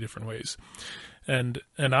important in so many different ways. And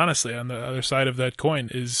honestly, on the other side of that coin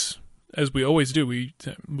is, as we always do, we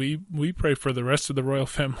pray for the rest of the royal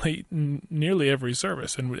family nearly every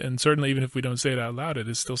service, and certainly even if we don't say it out loud, it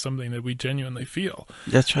is still something that we genuinely feel.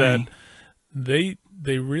 That's right. That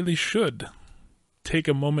they really should take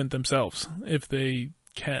a moment themselves, if they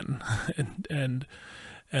can, and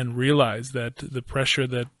realize that the pressure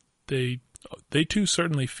that they too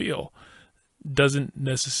certainly feel doesn't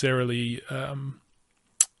necessarily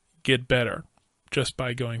get better just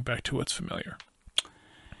by going back to what's familiar.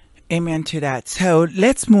 Amen to that. So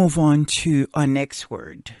let's move on to our next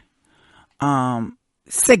word.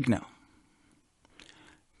 Signal.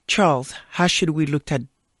 Charles, how should we look at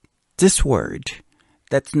this word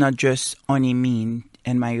that's not just only mean,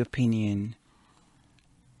 in my opinion,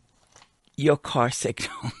 your car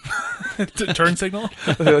signal? Turn signal?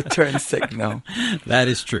 Turn signal. That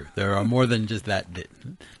is true. There are more than just that.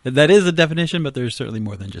 That is a definition, but there's certainly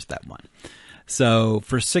more than just that one. So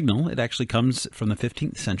for signal, it actually comes from the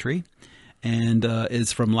 15th century and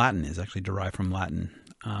is from Latin, is actually derived from Latin.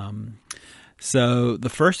 So the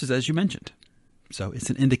first is, as you mentioned. So it's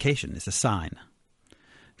an indication. It's a sign.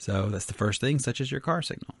 So that's the first thing, such as your car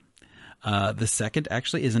signal. The second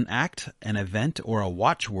actually is an act, an event, or a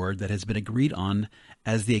watchword that has been agreed on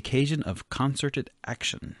as the occasion of concerted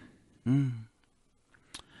action. And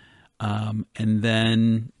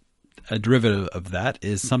then a derivative of that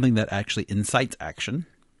is something that actually incites action,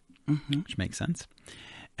 which makes sense.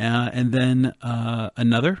 And then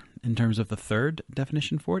another, in terms of the third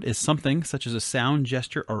definition for it, is something such as a sound,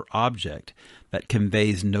 gesture, or object that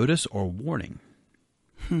conveys notice or warning.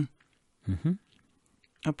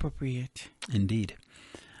 Appropriate. Indeed.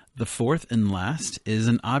 The fourth and last is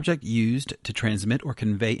an object used to transmit or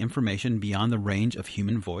convey information beyond the range of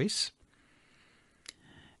human voice.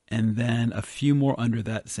 And then a few more under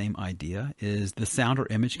that same idea is the sound or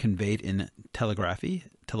image conveyed in telegraphy,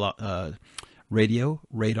 radio,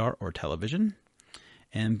 radar, or television.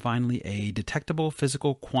 And finally, a detectable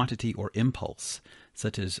physical quantity or impulse,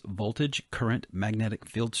 such as voltage, current, magnetic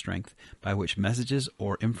field strength, by which messages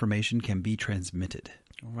or information can be transmitted.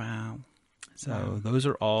 Wow. So those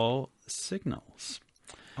are all signals.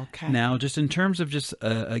 Okay. Now, just in terms of just,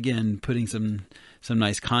 again, putting some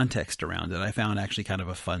nice context around it, I found actually kind of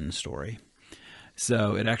a fun story.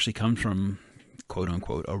 So it actually comes from, quote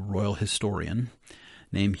unquote, a royal historian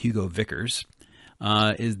named Hugo Vickers.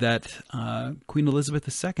 is that Queen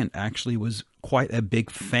Elizabeth II actually was quite a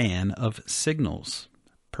big fan of signals,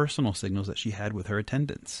 personal signals that she had with her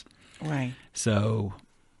attendants. Right. So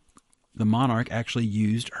the monarch actually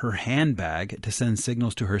used her handbag to send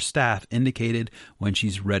signals to her staff, indicated when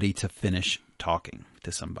she's ready to finish talking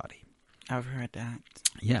to somebody. I've heard that.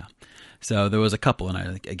 Yeah. So there was a couple, and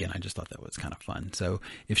I just thought that was kind of fun. So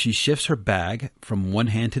if she shifts her bag from one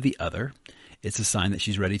hand to the other, it's a sign that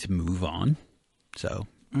she's ready to move on. So,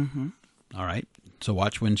 all right. So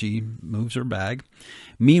watch when she moves her bag.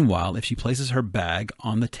 Meanwhile, if she places her bag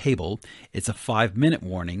on the table, it's a 5-minute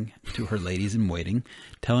warning to her ladies in waiting,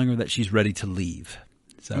 telling her that she's ready to leave.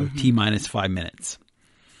 So T-minus 5 minutes.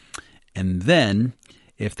 And then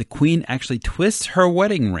if the queen actually twists her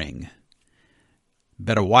wedding ring,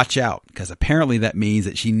 better watch out, because apparently that means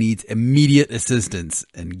that she needs immediate assistance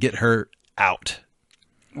and get her out.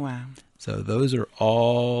 Wow. So those are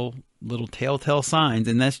all little telltale signs,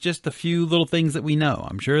 and that's just a few little things that we know.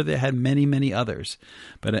 I'm sure they had many, many others.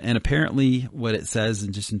 And apparently what it says,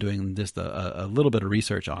 and just in doing just a little bit of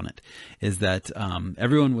research on it, is that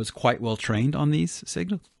everyone was quite well trained on these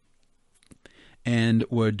signals and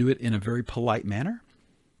would do it in a very polite manner.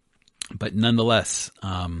 But nonetheless,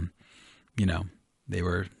 they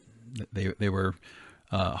were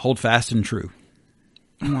hold fast and true.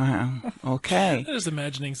 Wow. Okay. I'm just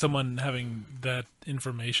imagining someone having that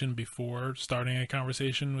information before starting a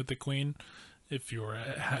conversation with the Queen. If you were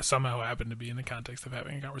somehow happen to be in the context of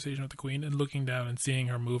having a conversation with the Queen and looking down and seeing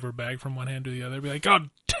her move her bag from one hand to the other, be like,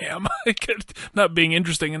 "God damn, not being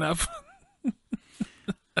interesting enough."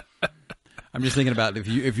 I'm just thinking about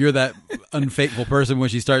if you're that unfaithful person when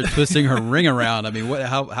she starts twisting her ring around. I mean,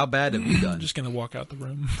 how bad have you done? I'm just gonna walk out the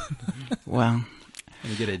room. Wow.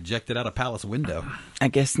 And you get ejected out a palace window. I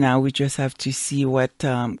guess now we just have to see what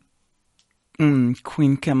Queen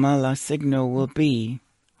Camilla's signal will be.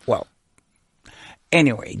 Well,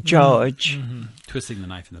 anyway, George. Twisting the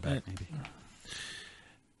knife in the back, maybe.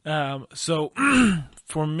 So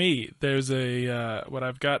for me, there's what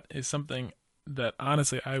I've got is something that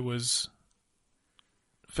honestly I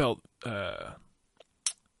felt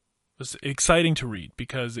was exciting to read,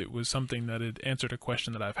 because it was something that had answered a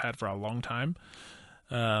question that I've had for a long time.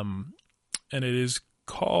 And it's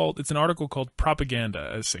an article called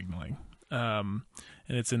Propaganda as Signaling. And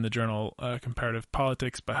it's in the journal Comparative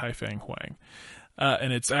Politics by Haifeng Huang.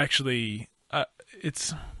 And it's actually,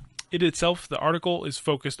 the article is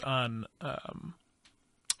focused on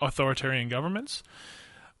authoritarian governments,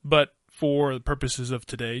 but for the purposes of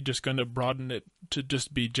today, just going to broaden it to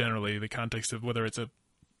just be generally the context of whether it's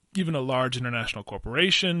even a large international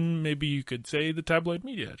corporation. Maybe you could say the tabloid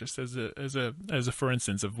media, just as a for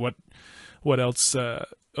instance of what else other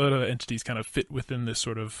entities kind of fit within this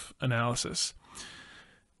sort of analysis.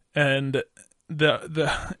 And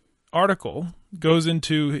the article goes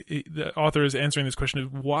into, the author is answering this question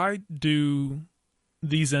of why do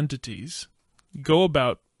these entities go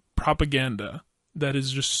about propaganda that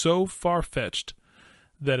is just so far-fetched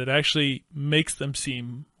that it actually makes them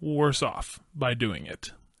seem worse off by doing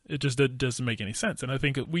it. It just doesn't make any sense. And I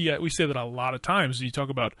think we say that a lot of times. You talk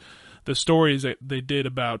about the stories that they did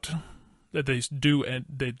about, that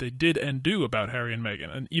they did and do about Harry and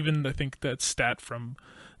Meghan. And even I think that stat from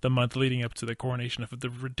the month leading up to the coronation of the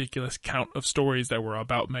ridiculous count of stories that were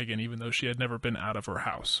about Meghan, even though she had never been out of her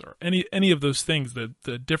house, or any of those things.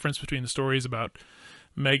 The difference between the stories about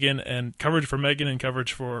Meghan and coverage for Meghan and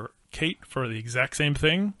coverage for Kate for the exact same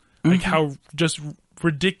thing, like how just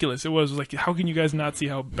ridiculous it was. Like, how can you guys not see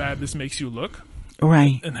how bad this makes you look?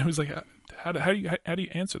 Right. And I was like, how do you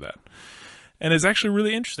answer that? And it's actually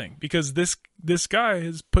really interesting, because this guy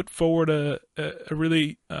has put forward a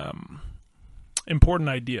really important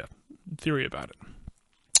theory about it.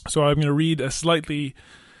 So I'm going to read a slightly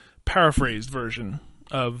paraphrased version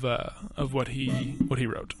of what he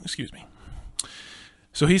wrote. Excuse me.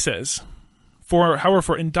 So he says, however,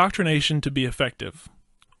 for indoctrination to be effective,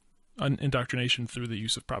 indoctrination through the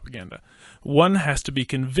use of propaganda, one has to be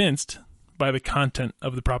convinced by the content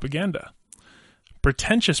of the propaganda.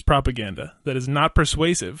 Pretentious propaganda that is not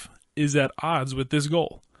persuasive is at odds with this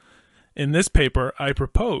goal. In this paper, I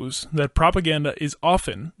propose that propaganda is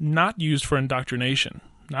often not used for indoctrination.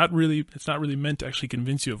 It's not really meant to actually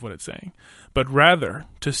convince you of what it's saying, but rather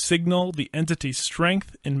to signal the entity's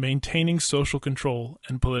strength in maintaining social control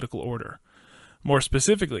and political order. More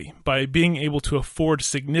specifically, by being able to afford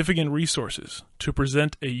significant resources to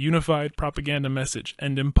present a unified propaganda message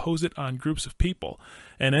and impose it on groups of people,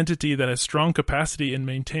 an entity that has strong capacity in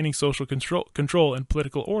maintaining social control and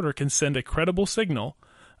political order can send a credible signal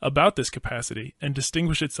about this capacity and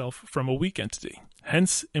distinguish itself from a weak entity,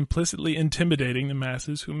 hence implicitly intimidating the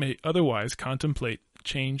masses who may otherwise contemplate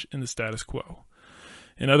change in the status quo.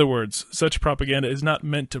 In other words, such propaganda is not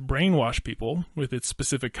meant to brainwash people with its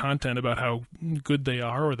specific content about how good they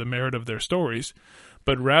are or the merit of their stories,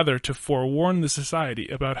 but rather to forewarn the society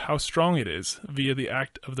about how strong it is via the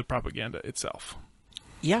act of the propaganda itself.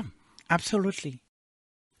 Yeah, absolutely.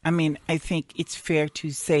 I mean, I think it's fair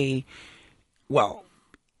to say, well,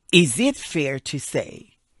 is it fair to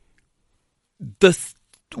say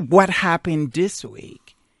what happened this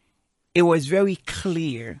week? It was very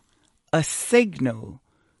clear, a signal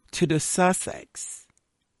to the Sussex.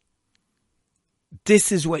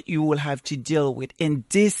 This is what you will have to deal with. And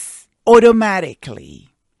this automatically,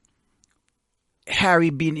 Harry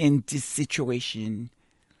being in this situation,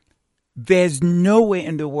 there's no way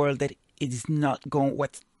in the world that he's not going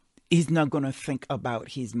to think about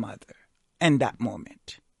his mother in that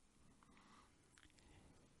moment.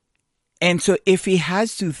 And so if he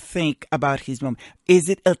has to think about his mom, is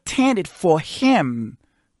it intended for him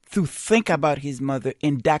to think about his mother,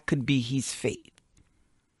 and that could be his fate?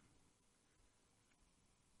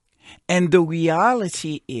 And the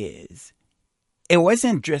reality is, it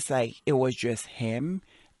wasn't just like it was just him.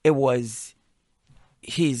 It was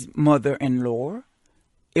his mother-in-law.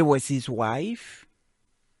 It was his wife.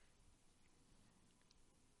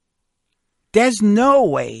 There's no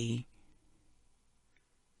way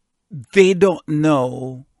they don't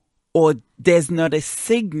know, or there's not a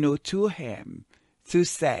signal to him to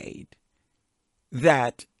say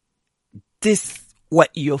that this is what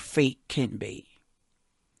your fate can be.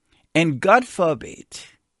 And God forbid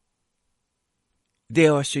they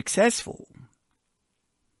are successful,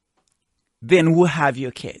 then we'll have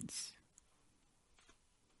your kids.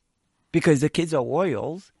 Because the kids are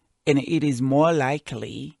royals, and it is more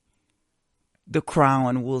likely the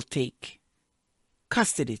crown will take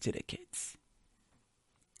custody to the kids.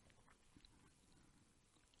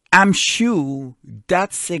 I'm sure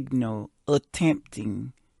that signal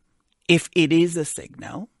attempting, if it is a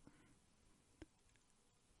signal,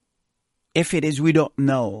 if it is, we don't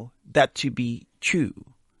know that to be true.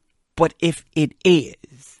 But if it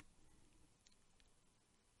is,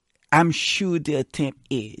 I'm sure the attempt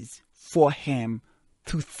is for him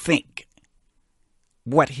to think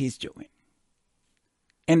what he's doing.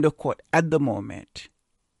 In the court at the moment,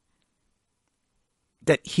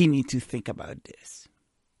 that he needs to think about this.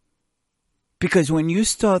 Because when you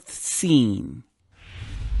start seeing...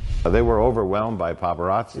 They were overwhelmed by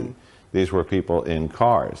paparazzi. These were people in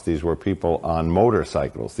cars. These were people on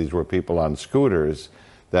motorcycles. These were people on scooters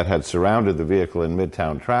that had surrounded the vehicle in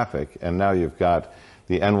midtown traffic. And now you've got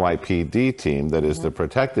the NYPD team that is the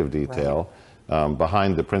protective detail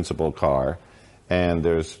behind the principal car. And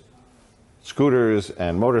there's scooters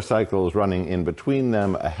and motorcycles running in between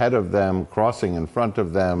them, ahead of them, crossing in front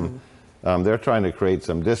of them. They're trying to create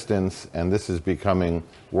some distance, and this is becoming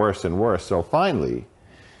worse and worse. So finally,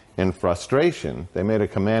 in frustration, they made a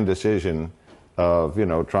command decision of,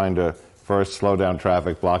 trying to first slow down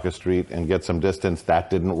traffic, block a street, and get some distance. That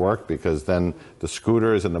didn't work, because then the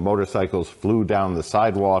scooters and the motorcycles flew down the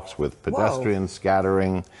sidewalks with pedestrians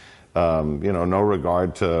scattering, no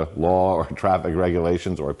regard to law or traffic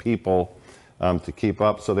regulations or people to keep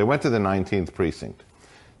up. So they went to the 19th precinct.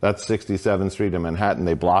 That's 67th Street in Manhattan.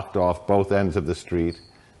 They blocked off both ends of the street.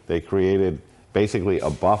 They created basically a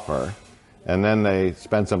buffer. And then they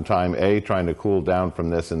spent some time, trying to cool down from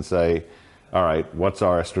this and say, all right, what's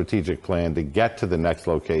our strategic plan to get to the next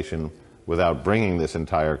location without bringing this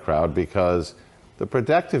entire crowd? Because the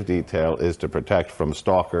protective detail is to protect from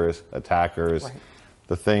stalkers, attackers,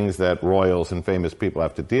 the things that royals and famous people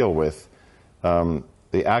have to deal with.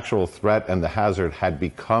 The actual threat and the hazard had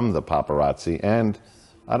become the paparazzi. And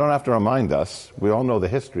I don't have to remind us, we all know the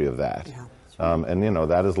history of that. And,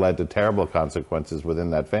 that has led to terrible consequences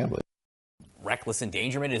within that family. Reckless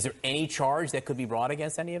endangerment. Is there any charge that could be brought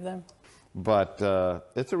against any of them? But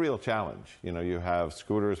it's a real challenge. You have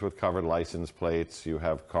scooters with covered license plates. You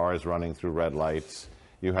have cars running through red lights.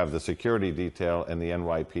 You have the security detail and the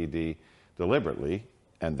NYPD deliberately,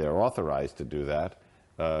 and they're authorized to do that,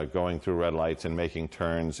 going through red lights and making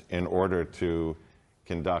turns in order to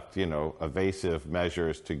conduct, evasive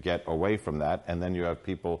measures to get away from that. And then you have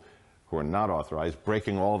people who are not authorized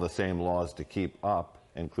breaking all the same laws to keep up,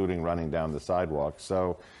 including running down the sidewalk.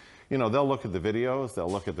 So, they'll look at the videos, they'll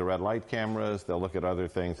look at the red light cameras, they'll look at other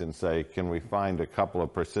things and say, can we find a couple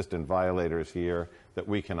of persistent violators here that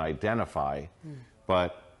we can identify?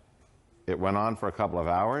 But it went on for a couple of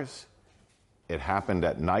hours. It happened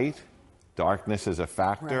at night. Darkness is a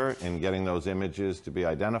factor in getting those images to be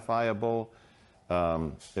identifiable.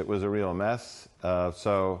 It was a real mess.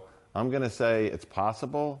 So I'm going to say it's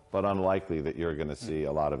possible, but unlikely that you're going to see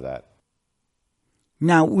a lot of that.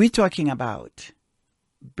 Now, we're talking about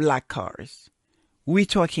black cars. We're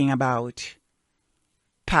talking about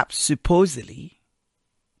Pop supposedly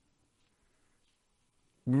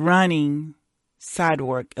running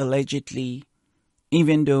sidewalk allegedly,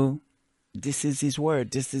 even though this is his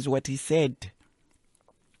word, this is what he said,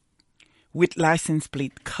 with license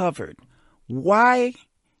plate covered. Why,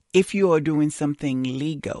 if you are doing something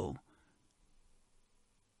legal,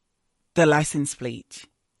 the license plate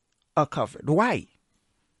are covered? Why?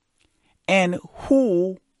 And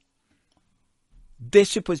who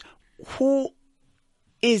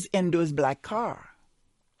is in those black cars?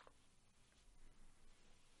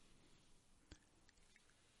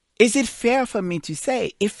 Is it fair for me to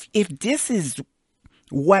say, if this is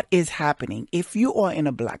what is happening, if you are in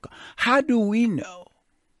a black car, how do we know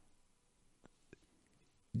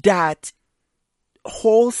that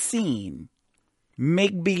whole scene,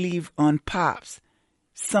 make believe on Pops,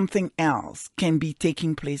 something else can be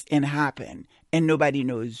taking place and happen and nobody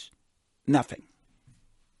knows nothing?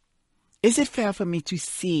 Is it fair for me to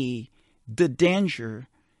see the danger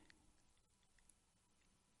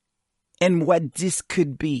and what this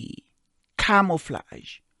could be?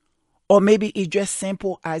 Camouflage. Or maybe it's just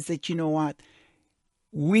simple as that, you know what,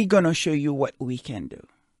 we're going to show you what we can do.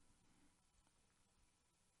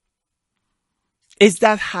 Is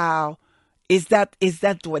that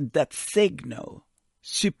what that signal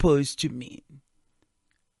supposed to mean?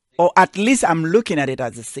 Or at least I'm looking at it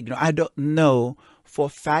as a signal. I don't know for a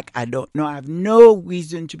fact. I don't know. I have no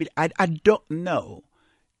reason to be. I don't know.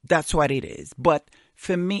 That's what it is. But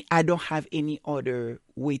for me, I don't have any other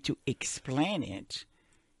way to explain it.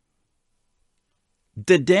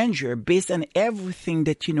 The danger, based on everything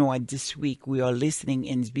that you know this week we are listening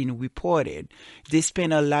and it's been reported, they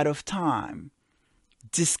spend a lot of time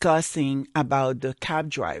discussing about the cab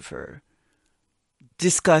driver,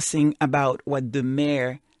 discussing about what the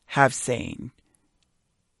mayor have saying,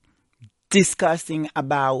 discussing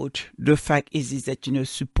about the fact is that, you know,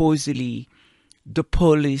 supposedly the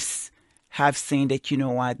police have saying that, you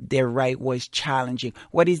know what, their right was challenging.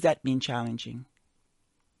 What does that mean, challenging?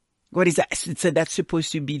 What is that? So that's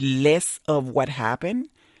supposed to be less of what happened?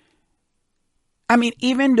 I mean,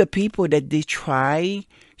 even the people that they try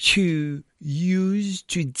to use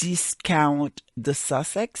to discount the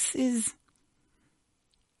Sussexes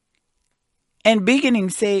and beginning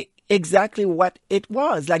say exactly what it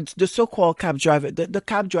was, like the so-called cab driver, the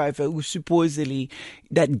cab driver who supposedly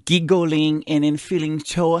that giggling and then feeling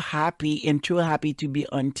so happy and too happy to be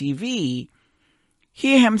on TV.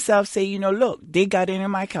 He himself say, you know, look, they got in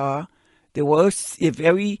my car. It was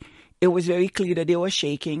very clear that they were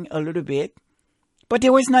shaking a little bit, but they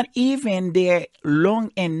was not even there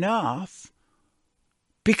long enough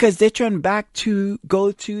because they turned back to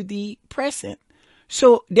go to the present.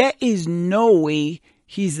 So there is no way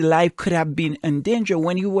his life could have been in danger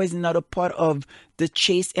when he was not a part of the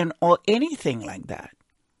chase and or anything like that.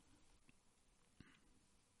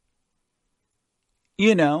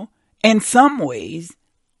 You know, in some ways,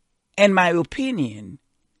 in my opinion,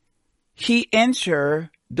 he answered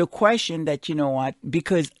the question that, you know what,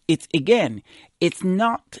 because it's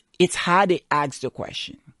how they ask the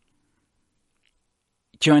question.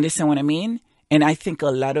 Do you understand what I mean? And I think a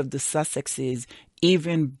lot of the Sussexes,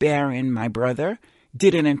 even Barron, my brother,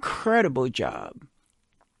 did an incredible job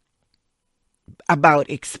about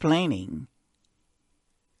explaining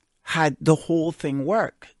how the whole thing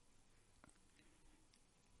worked.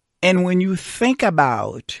 And when you think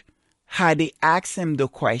about how they ask him the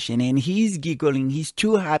question and he's giggling, he's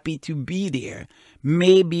too happy to be there,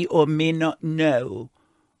 maybe or may not know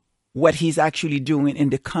what he's actually doing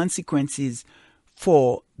and the consequences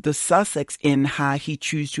for the Sussex and how he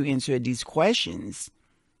chooses to answer these questions.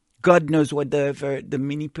 God knows whatever the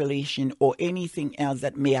manipulation or anything else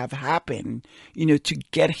that may have happened, you know, to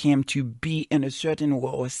get him to be in a certain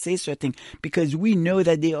way or say certain, because we know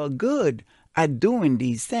that they are good at doing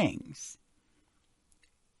these things.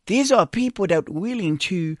 These are people that are willing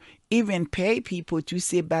to even pay people to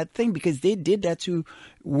say bad things because they did that to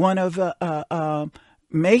one of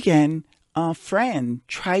Meghan friend,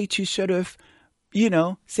 try to sort of, you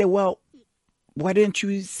know, say, well, why don't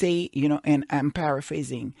you say, you know, and I'm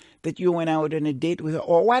paraphrasing, that you went out on a date with her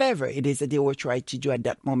or whatever it is that they were trying to do at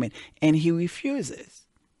that moment. And he refuses.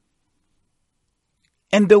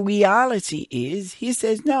 And the reality is, he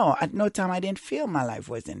says, no, at no time I didn't feel my life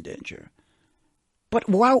was in danger. But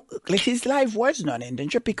wow, his life was not in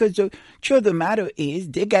danger because the truth of the matter is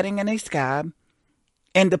they're getting in a cab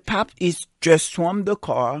and the Pop is just swarmed the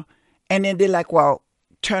car And then they're like, well,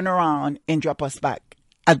 turn around and drop us back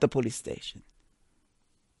at the police station.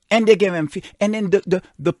 And they gave him, and then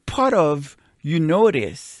the part of, you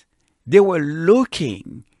notice, they were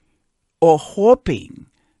looking or hoping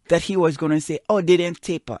that he was going to say, oh, they didn't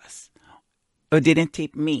tape us, or they didn't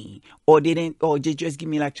tape me, or they just give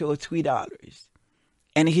me like $2 or $3.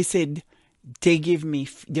 And he said,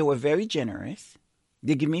 they were very generous.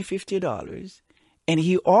 They give me $50. And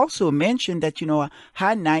he also mentioned that,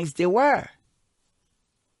 how nice they were.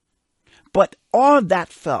 But all that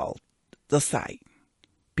fell aside.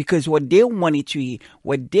 Because what they wanted to hear,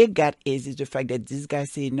 what they got is the fact that this guy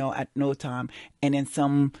said no at no time. And then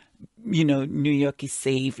some, New York is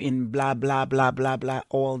safe and blah, blah, blah, blah, blah,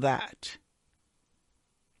 all that.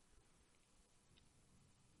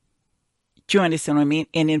 Do you understand what I mean?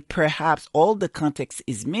 And then perhaps all the context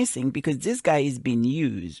is missing because this guy is being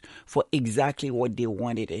used for exactly what they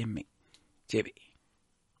wanted him to be.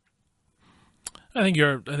 I think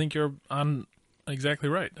you're on exactly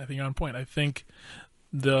right. I think you're on point. I think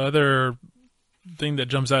the other thing that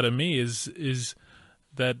jumps out at me is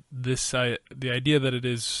that the idea that it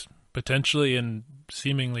is potentially and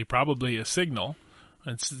seemingly probably a signal,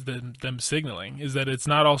 it's them signaling, is that it's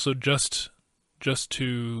not also just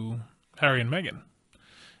to Harry and Meghan.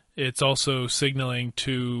 It's also signaling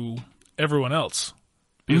to everyone else.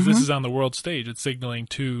 Because this is on the world stage. It's signaling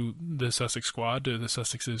to the Sussex squad, to the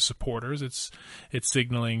Sussex's supporters. It's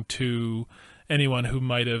signaling to anyone who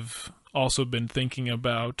might have also been thinking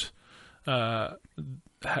about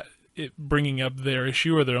bringing up their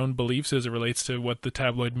issue or their own beliefs as it relates to what the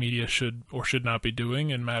tabloid media should or should not be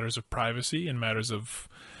doing in matters of privacy, in matters of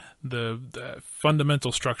the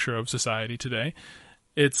fundamental structure of society today.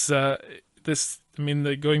 It's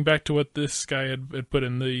going back to what this guy had put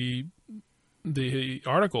in the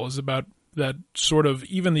article is about that sort of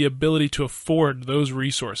even the ability to afford those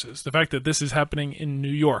resources. The fact that this is happening in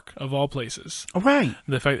New York, of all places. Right.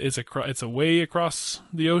 The fact it's a way across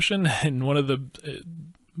the ocean in one of the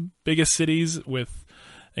biggest cities with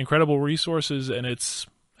incredible resources, and it's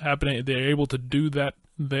happening. They're able to do that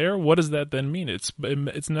there. What does that then mean? It's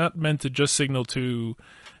not meant to just signal to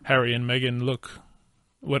Harry and Meghan, look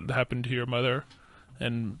what happened to your mother,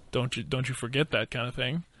 and don't you forget that kind of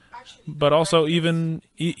thing. But also even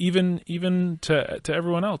to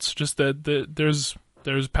everyone else, just that there's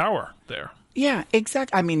power there. Yeah,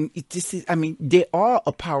 exactly. They are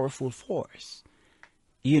a powerful force.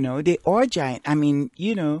 They are giant.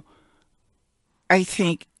 I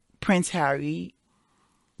think Prince Harry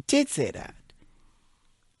did say that.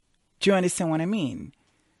 Do you understand what I mean?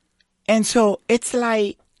 And so it's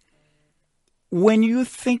like when you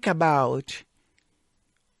think about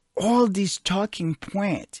all these talking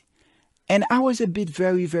points, and I was a bit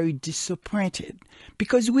very, very disappointed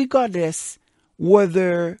because regardless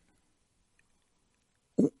whichever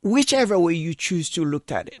way you choose to look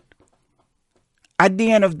at it, at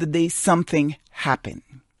the end of the day, something happened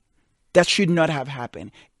that should not have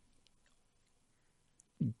happened.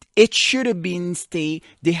 It should have been stay.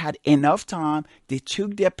 They had enough time. They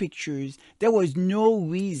took their pictures. There was no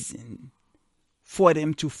reason for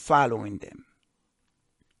them to follow them.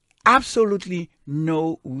 Absolutely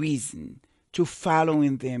no reason to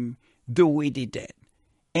following them the way they did.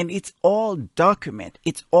 And it's all documented.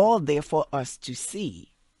 It's all there for us to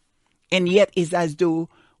see. And yet it's as though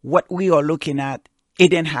what we are looking at, it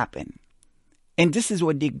didn't happen. And this is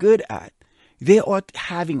what they're good at. They are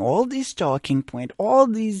having all these talking points, all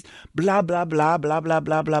these blah, blah, blah, blah, blah,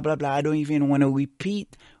 blah, blah, blah, blah. I don't even want to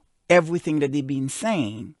repeat everything that they've been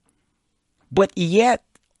saying. But yet,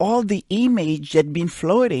 all the image that been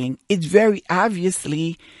floating, it's very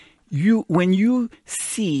obviously when you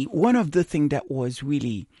see one of the things that was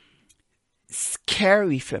really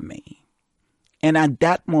scary for me. And at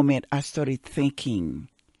that moment, I started thinking,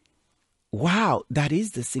 wow, that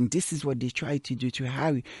is the thing. This is what they tried to do to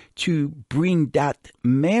Harry, to bring that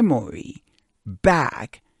memory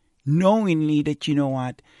back, knowingly that, you know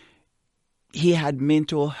what, he had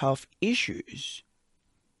mental health issues.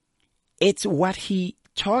 It's what he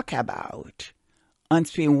talk about on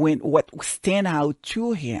screen, when what stand out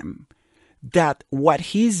to him, that what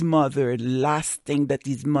his mother, last thing that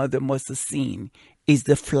his mother must have seen is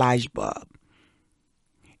the flash bulb.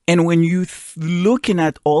 And when you looking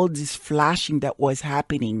at all this flashing that was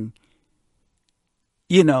happening,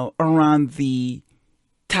 around the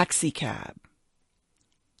taxi cab,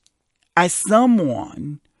 as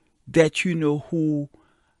someone that who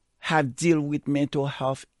have dealt with mental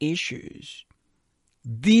health issues,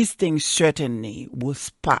 these things certainly will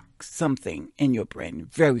spark something in your brain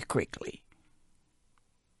very quickly.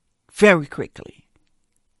 Very quickly.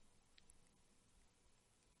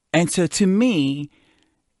 And so to me,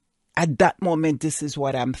 at that moment, this is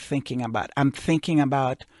what I'm thinking about. I'm thinking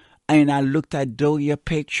about, and I looked at Doria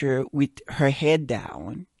picture with her head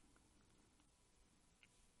down,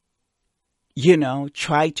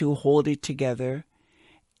 try to hold it together.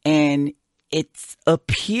 And it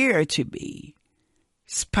appeared to be,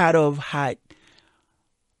 spite of how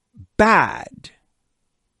bad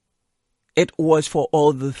it was for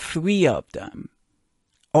all the three of them.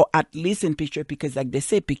 Or at least in picture, because like they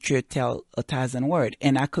say, picture tell 1,000 words.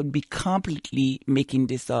 And I could be completely making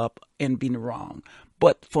this up and being wrong.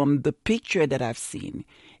 But from the picture that I've seen,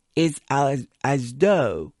 it's as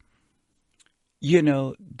though,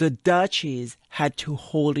 the Duchess had to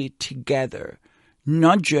hold it together.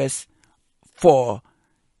 Not just for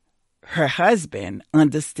her husband,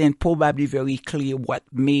 understand probably very clear what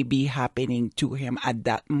may be happening to him at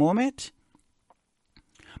that moment,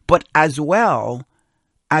 but as well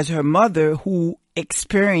as her mother, who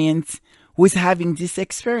was having this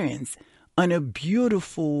experience on a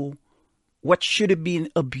beautiful, what should have been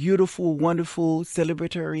a beautiful, wonderful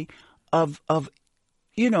celebratory of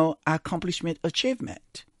accomplishment,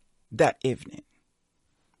 achievement that evening.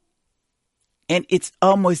 And it's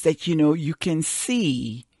almost that, you can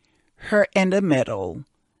see her in the middle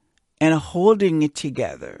and holding it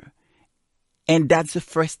together. And that's the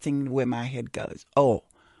first thing where my head goes, oh,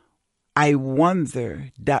 I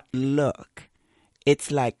wonder that look.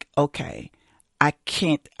 It's like, okay,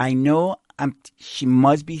 she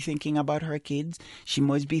must be thinking about her kids. She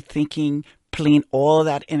must be playing all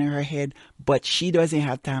that in her head, but she doesn't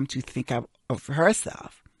have time to think of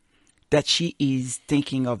herself. That she is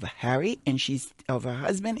thinking of Harry and she's of her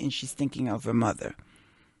husband and she's thinking of her mother.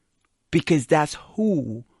 Because that's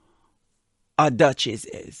who a Duchess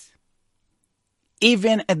is.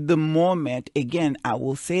 Even at the moment, again, I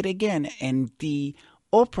will say it again, in the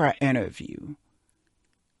Oprah interview,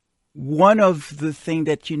 one of the things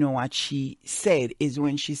that, what she said is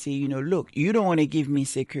when she said, look, you don't want to give me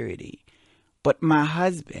security, but my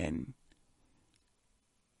husband,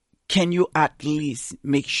 can you at least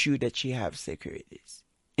make sure that she has securities?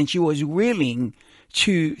 And she was willing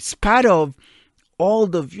to, spite of all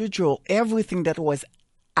the visual, everything that was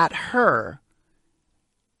at her,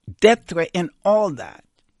 death threat and all that,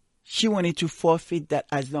 she wanted to forfeit that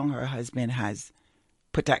as long as her husband has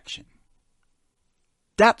protection.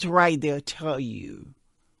 That's right there tell you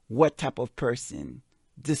what type of person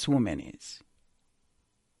this woman is.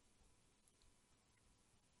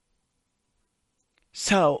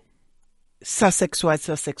 So, Sussex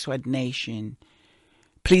White Nation,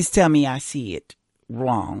 please tell me I see it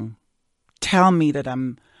wrong. Tell me that I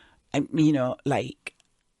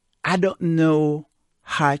don't know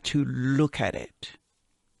how to look at it,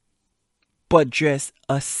 but just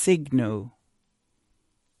a signal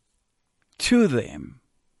to them.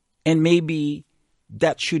 And maybe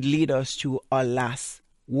that should lead us to our last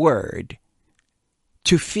word,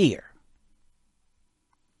 to fear.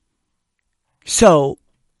 So,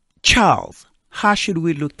 Charles, how should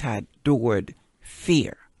we look at the word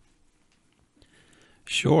fear?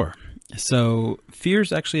 Sure. So, fear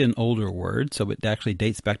is actually an older word, so it actually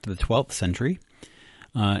dates back to the 12th century.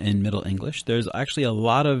 In Middle English. There's actually a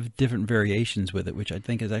lot of different variations with it, which I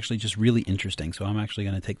think is actually just really interesting. So I'm actually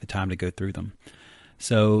going to take the time to go through them.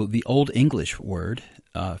 So the Old English word,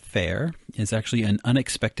 fair, is actually an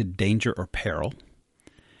unexpected danger or peril.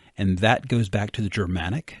 And that goes back to the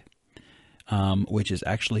Germanic, which is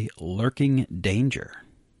actually lurking danger,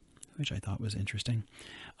 which I thought was interesting.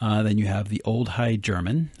 Then you have the Old High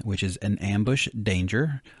German, which is an ambush,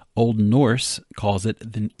 danger. Old Norse calls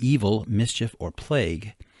it the evil, mischief, or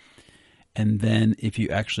plague. And then if you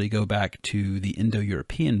actually go back to the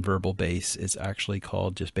Indo-European verbal base, it's actually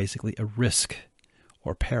called just basically a risk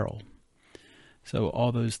or peril. So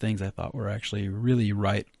all those things I thought were actually really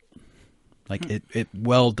right. Like it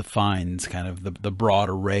well defines kind of the broad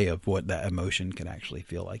array of what that emotion can actually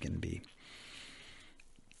feel like and be.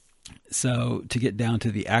 So to get down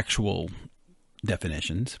to the actual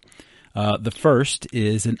definitions, the first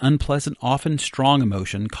is an unpleasant, often strong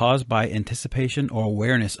emotion caused by anticipation or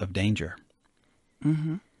awareness of danger.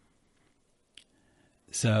 Mm-hmm.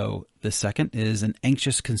 So the second is an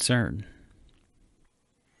anxious concern.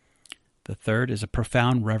 The third is a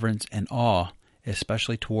profound reverence and awe,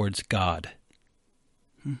 especially towards God.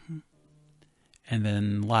 Mm-hmm. And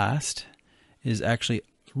then last is actually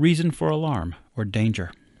reason for alarm or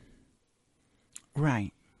danger.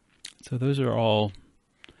 Right. So those are all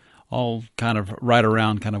kind of right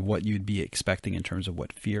around kind of what you'd be expecting in terms of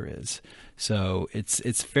what fear is. So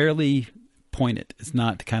it's fairly pointed. It's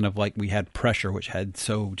not kind of like we had pressure, which had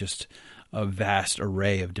so just a vast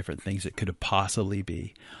array of different things it could have possibly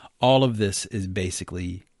be. All of this is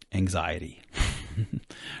basically anxiety,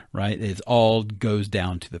 right? It all goes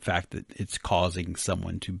down to the fact that it's causing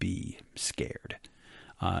someone to be scared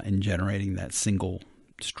and generating that single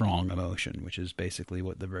strong emotion, which is basically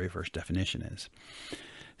what the very first definition is.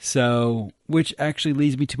 So, which actually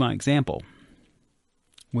leads me to my example,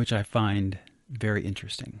 which I find very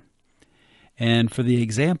interesting. And for the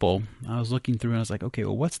example, I was looking through and I was like, okay,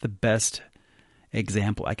 well, what's the best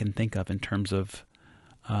example I can think of in terms of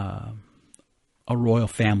a royal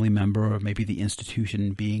family member or maybe the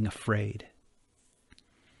institution being afraid?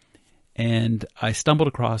 And I stumbled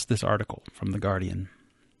across this article from The Guardian.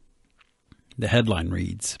 The headline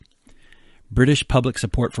reads, "British public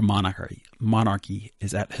support for monarchy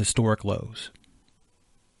is at historic lows."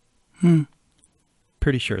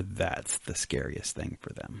 Pretty sure that's the scariest thing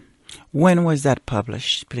for them. When was that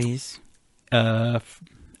published, please?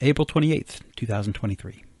 April 28th,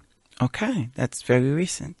 2023. Okay, that's very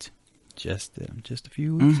recent. Just a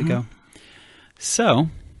few weeks ago. So,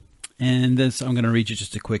 and this, I'm going to read you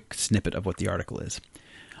just a quick snippet of what the article is.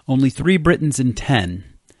 Only 3 Britons in 10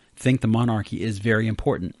 think the monarchy is very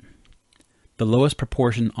important. The lowest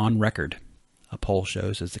proportion on record, a poll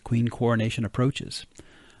shows as the Queen coronation approaches.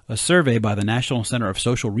 A survey by the National Center of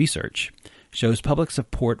Social Research shows public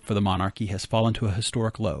support for the monarchy has fallen to a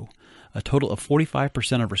historic low. A total of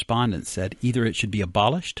 45% of respondents said either it should be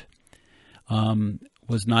abolished,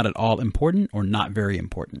 was not at all important, or not very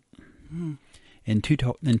important. In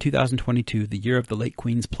 2022, the year of the late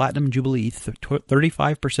Queen's Platinum Jubilee,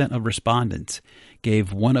 35% of respondents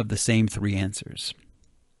gave one of the same 3 answers.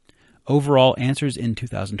 Overall, answers in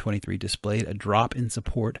 2023 displayed a drop in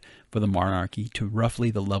support for the monarchy to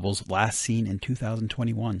roughly the levels last seen in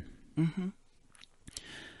 2021.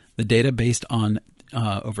 The data, based on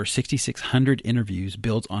over 6,600 interviews,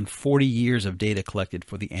 builds on 40 years of data collected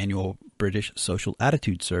for the annual British Social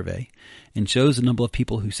Attitude Survey and shows the number of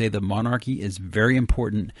people who say the monarchy is very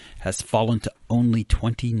important has fallen to only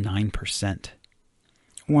 29%.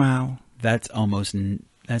 Wow. That's almost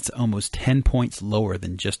 10 points lower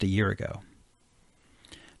than just a year ago.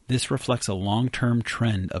 This reflects a long-term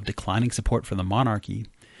trend of declining support for the monarchy,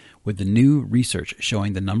 with the new research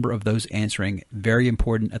showing the number of those answering very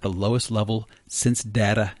important at the lowest level since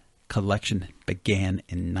data collection began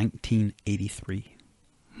in 1983.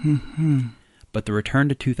 But the return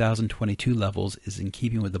to 2022 levels is in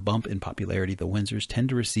keeping with the bump in popularity the Windsors tend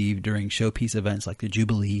to receive during showpiece events like the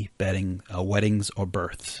Jubilee, weddings, or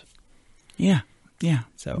births. Yeah.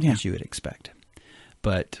 So, as you would expect.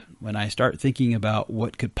 But when I start thinking about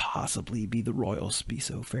what could possibly be the royals be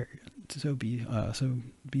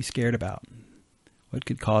be scared about, what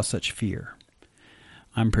could cause such fear,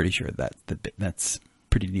 I'm pretty sure that that's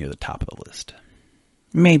pretty near the top of the list.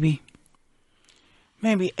 Maybe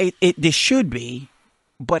it should be,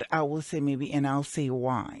 but I will say maybe, and I'll say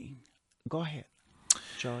why. Go ahead,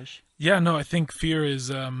 Josh. Yeah, no, I think fear is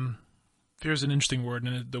an interesting word,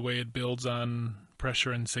 and the way it builds on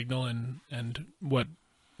pressure and signal, and what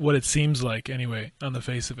it seems like anyway on the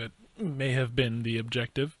face of it may have been the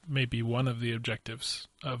objective, maybe one of the objectives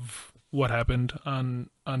of what happened on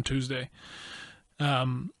Tuesday.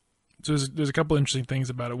 So there's a couple interesting things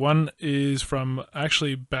about it. One is from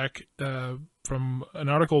actually back from an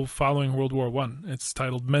article following World War I. It's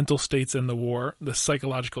titled "Mental States and the War: The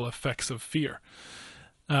Psychological Effects of Fear."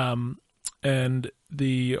 And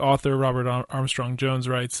the author, Robert Armstrong Jones,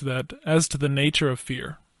 writes that as to the nature of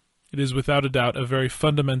fear, it is without a doubt a very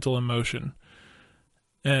fundamental emotion.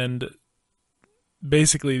 And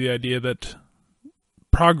basically the idea that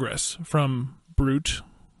progress from brute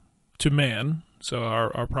to man, so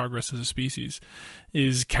our progress as a species,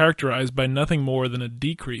 is characterized by nothing more than a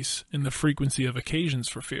decrease in the frequency of occasions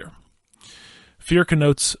for fear. Fear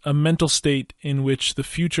connotes a mental state in which the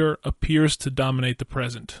future appears to dominate the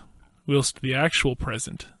present, whilst the actual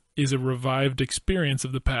present is a revived experience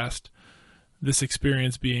of the past, this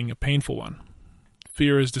experience being a painful one.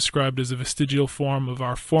 Fear is described as a vestigial form of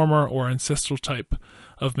our former or ancestral type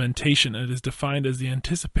of mentation, and it is defined as the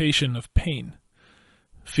anticipation of pain.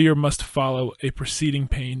 Fear must follow a preceding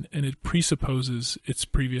pain, and it presupposes its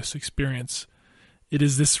previous experience. It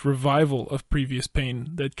is this revival of previous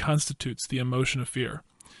pain that constitutes the emotion of fear.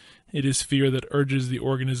 It is fear that urges the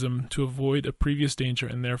organism to avoid a previous danger,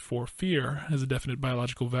 and therefore fear has a definite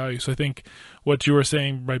biological value. So I think what you were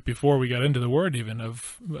saying right before we got into the word even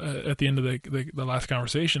of at the end of the last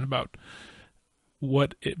conversation about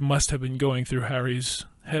what it must have been going through Harry's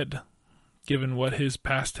head, given what his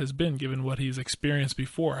past has been, given what he's experienced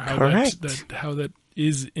before. How Correct. how that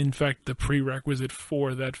is in fact the prerequisite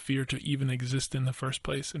for that fear to even exist in the first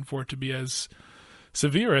place, and for it to be as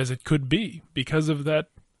severe as it could be because of that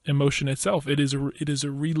emotion itself. It is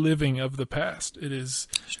a reliving of the past. It's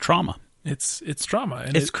trauma. It's trauma,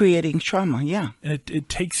 and It's creating trauma, yeah. and it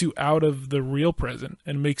takes you out of the real present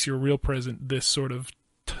and makes your real present this sort of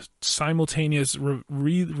simultaneous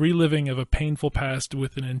reliving of a painful past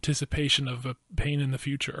with an anticipation of a pain in the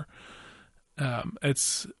future.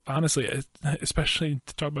 It's honestly, especially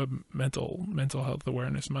to talk about mental health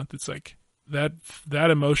awareness month, it's like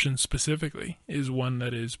that emotion specifically is one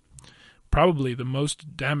that is probably the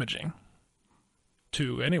most damaging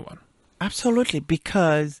to anyone. Absolutely,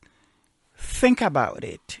 because think about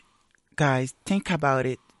it, guys. Think about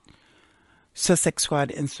it. Sussex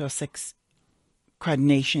Squad and Sussex Squad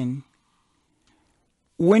Nation.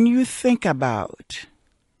 When you think about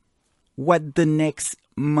what the next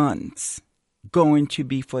month's going to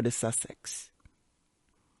be for the Sussex,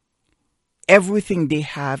 everything they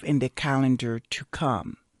have in the calendar to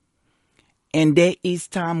come, and there is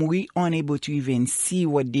time we aren't able to even see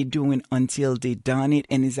what they're doing until they done it,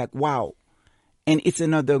 and it's like, wow. And it's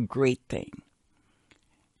another great thing.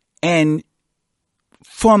 And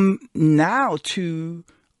from now to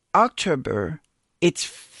October, it's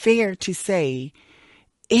fair to say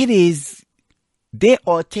they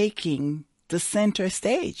are taking the center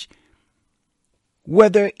stage.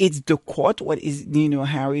 Whether it's the court, what is,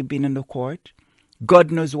 Harry being in the court,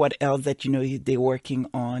 God knows what else that, they're working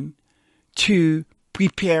on, to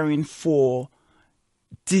preparing for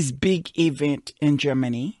this big event in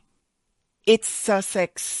Germany. It's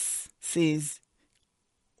Sussex's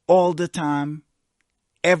all the time.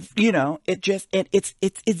 It's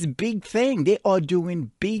big thing. They are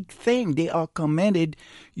doing big thing. They are commanded,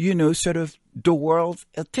 sort of the world's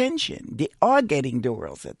attention. They are getting the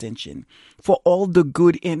world's attention for all the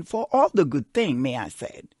good and for all the good thing, may I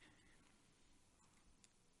say.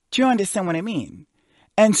 Do you understand what I mean?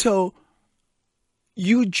 And so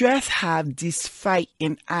you just have this fight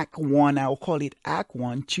in Act 1, I'll call it Act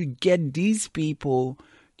 1, to get these people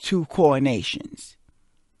to coronations.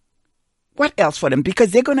 What else for them?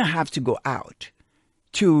 Because they're going to have to go out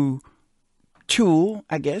to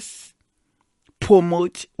I guess,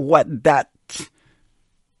 promote what that,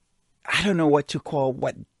 I don't know what to call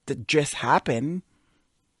what that just happened.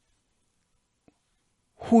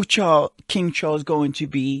 Who King Charles going to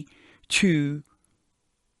be to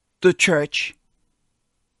the church,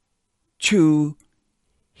 to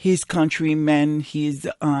his countrymen,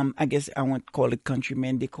 I guess I won't call it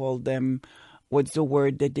countrymen, they call them, what's the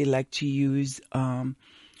word that they like to use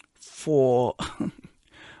for,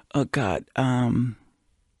 oh God,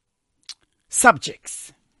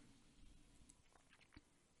 subjects.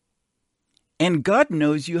 And God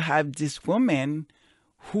knows you have this woman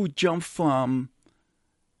who jumped from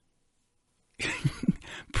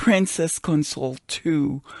princess consort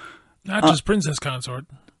to... Not just princess consort.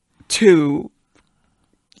 To,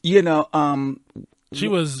 she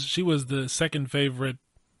was the second favorite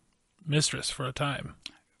mistress for a time.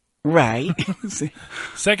 Right.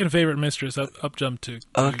 Second favorite mistress up jumped to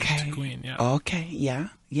queen. Yeah. Okay.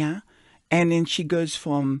 Yeah. And then she goes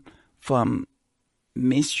from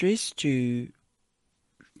mistress to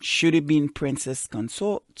should have been princess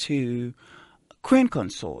consort to queen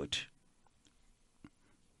consort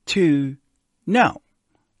to no.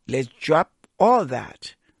 Let's drop all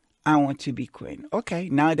that. I want to be queen. Okay,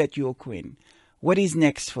 now that you're queen, what is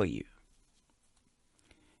next for you?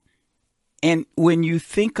 And when you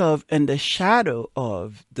think of in the shadow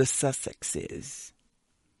of the Sussexes,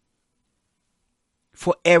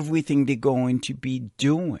 for everything they're going to be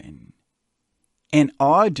doing and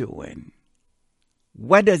are doing,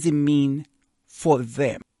 what does it mean for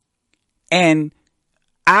them? And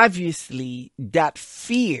obviously, that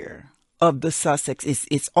fear of the Sussex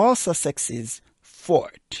it's all Sussex's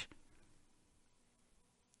fault.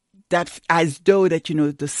 That as though that,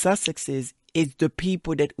 the Sussexes is the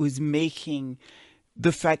people that was making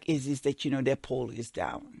the fact is that, their poll is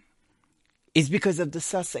down. It's because of the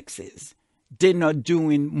Sussexes. They're not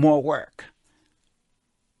doing more work.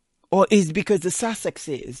 Or it's because the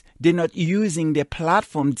Sussexes, they're not using their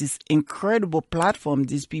platform, this incredible platform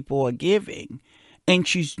these people are giving, and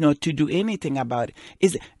choose not to do anything about it.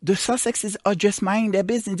 Is the Sussexes are just minding their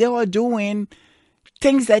business. They are doing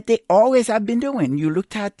things that they always have been doing. You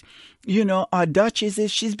looked at, our Duchess,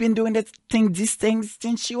 she's been doing these things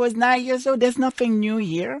since she was 9 years old. There's nothing new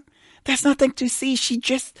here. There's nothing to see. She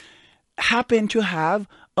just happened to have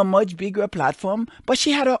a much bigger platform, but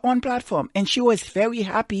she had her own platform and she was very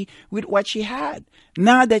happy with what she had.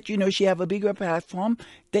 Now that, she have a bigger platform,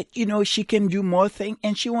 that, she can do more things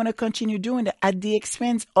and she want to continue doing that at the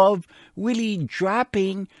expense of really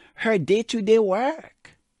dropping her day-to-day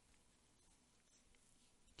work.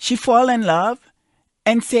 She fall in love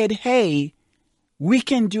and said, hey, we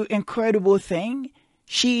can do incredible thing.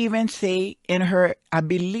 She even say in her, I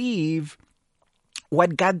believe,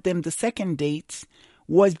 what got them the second dates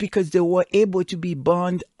was because they were able to be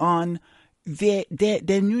bond on their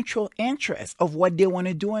mutual interest of what they want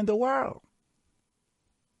to do in the world.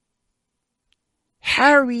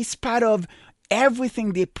 Harry's part of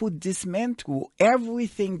everything they put this man through,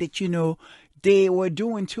 everything that, they were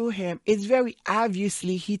doing to him. It's very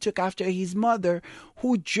obviously he took after his mother,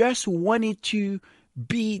 who just wanted to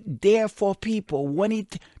be there for people,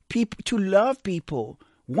 wanted people to love people,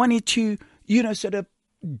 wanted to, sort of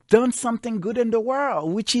done something good in the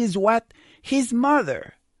world, which is what his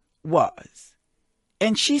mother was.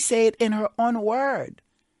 And she said in her own word,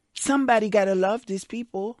 somebody got to love these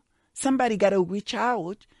people. Somebody got to reach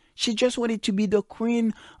out. She just wanted to be the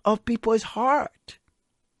queen of people's heart.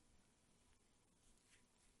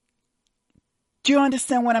 Do you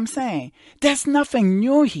understand what I'm saying? There's nothing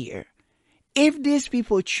new here. If these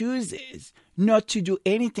people chooses not to do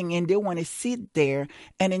anything and they want to sit there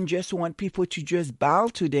and then just want people to just bow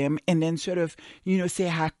to them and then sort of, say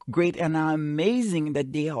how great and how amazing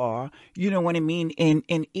that they are, you know what I mean,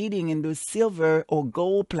 in eating in those silver or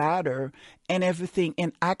gold platter and everything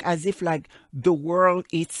and act as if like the world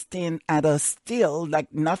is stand at a still,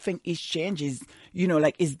 like nothing is changes,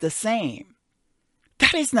 like it's the same.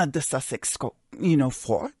 That is not the Sussex, fault.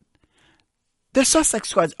 The Sussex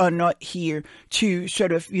Squads are not here to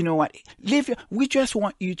sort of, we just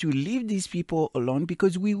want you to leave these people alone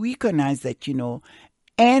because we recognize that,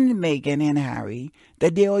 and Meghan and Harry,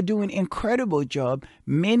 that they are doing an incredible job.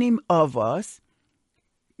 Many of us,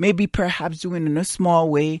 maybe perhaps doing in a small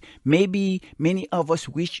way, maybe many of us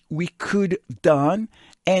wish we could have done.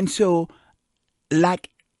 And so, like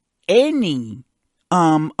any,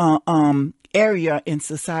 area in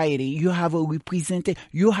society, you have a representative,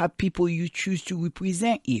 you have people you choose to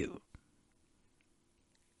represent you.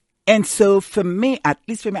 And so for me, at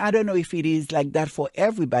least for me, I don't know if it is like that for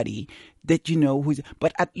everybody that,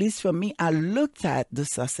 but at least for me, I looked at the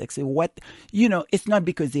Sussex and what, it's not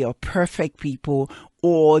because they are perfect people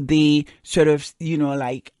or they sort of,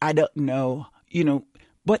 like, I don't know,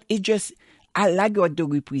 but it just, I like what they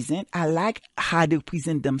represent. I like how they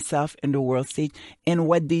present themselves in the world stage and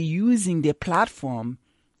what they're using their platform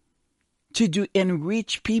to do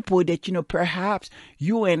enrich people that, perhaps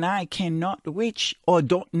you and I cannot reach or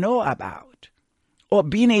don't know about. Or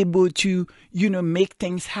being able to, make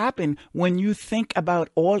things happen when you think about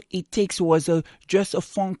all it takes was just a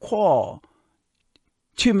phone call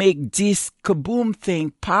to make this kaboom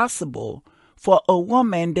thing possible for a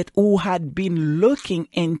woman who had been looking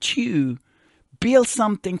into build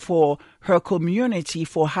something for her community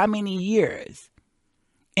for how many years?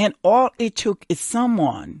 And all it took is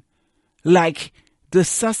someone like the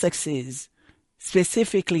Sussexes,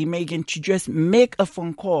 specifically Meghan, to just make a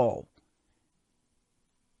phone call.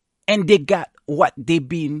 And they got what they've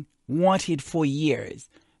been wanted for years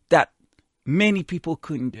that many people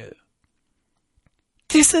couldn't do.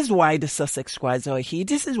 This is why the Sussex Squads are here.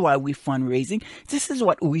 This is why we're fundraising. This is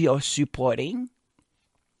what we are supporting.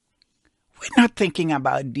 We're not thinking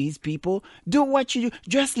about these people. Do what you do.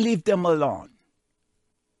 Just leave them alone.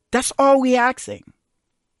 That's all we're asking.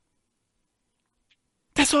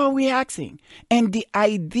 That's all we're asking. And the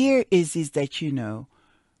idea is that,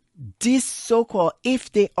 these so-called,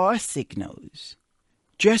 if they are signals,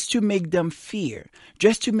 just to make them fear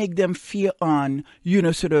on,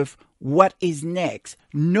 sort of what is next,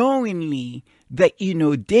 knowingly that,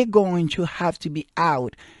 they're going to have to be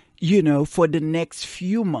out, for the next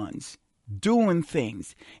few months. Doing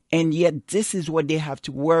things, and yet this is what they have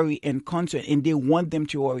to worry and concern, and they want them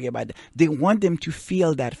to worry about it. They want them to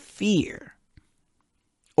feel that fear,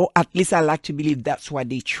 or at least I like to believe that's what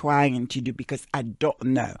they're trying to do, because I don't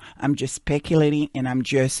know. I'm just speculating, and I'm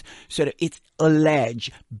just sort of, it's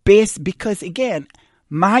alleged based, because again,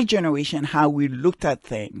 my generation, how we looked at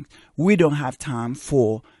things, we don't have time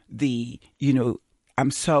for the,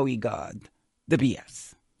 I'm sorry, God, the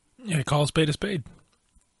BS. Yeah, call a spade a spade.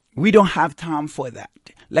 We don't have time for that.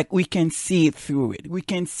 Like, we can see it through it. We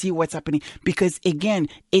can see what's happening. Because, again,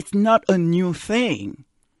 it's not a new thing.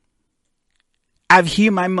 I've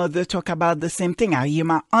heard my mother talk about the same thing. I hear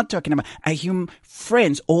my aunt talking about. I hear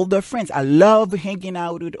friends, older friends. I love hanging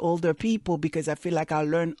out with older people because I feel like I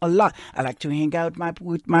learn a lot. I like to hang out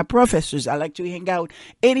with my professors. I like to hang out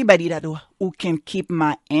anybody that who can keep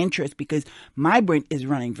my interest because my brain is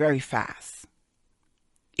running very fast.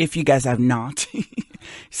 If you guys have not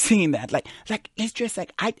seen that, like it's just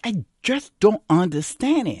like I just don't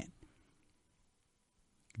understand it.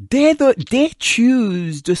 They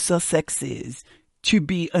choose the Sussexes to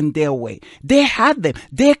be on their way. They had them.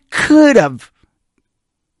 They could have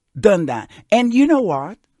done that. And you know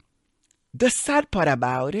what? The sad part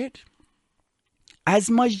about it, as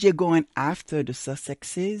much they're going after the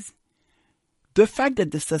Sussexes, the fact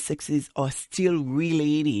that the Sussexes are still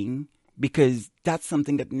relating, because that's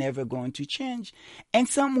something that's never going to change, in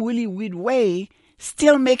some really weird way,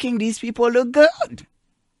 still making these people look good.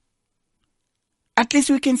 At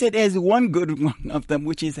least we can say there's one good one of them,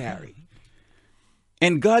 which is Harry.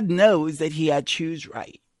 And God knows that he had choose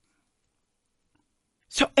right.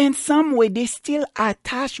 So in some way, they still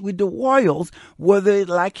attached with the royals, whether they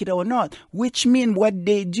like it or not, which means what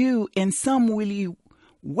they do in some really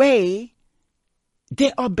way,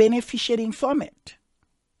 they are benefiting from it.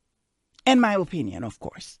 In my opinion, of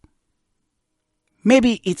course.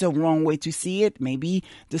 Maybe it's a wrong way to see it. Maybe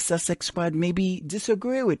the Sussex squad maybe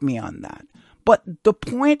disagree with me on that. But the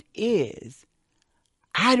point is,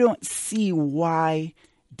 I don't see why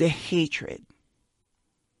the hatred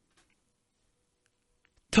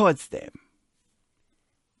towards them.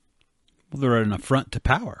 Well, they're an affront to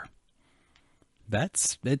power.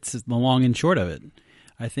 It's the long and short of it.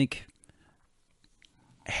 I think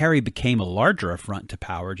Harry became a larger affront to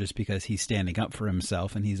power just because he's standing up for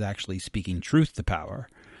himself and he's actually speaking truth to power.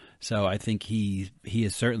 So I think he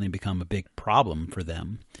has certainly become a big problem for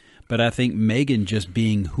them. But I think Meghan just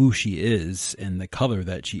being who she is and the color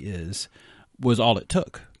that she is was all it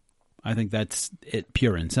took. I think that's it,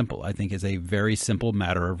 pure and simple. I think it's a very simple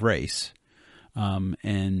matter of race.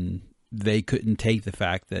 And they couldn't take the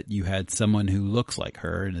fact that you had someone who looks like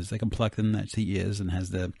her and is the complexion that she is and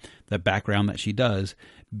has the background that she does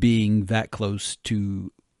being that close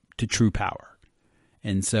to true power.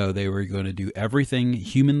 And so they were going to do everything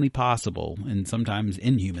humanly possible and sometimes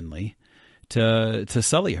inhumanly to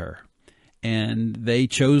sully her, and they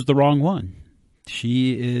chose the wrong one.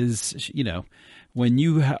 She is, when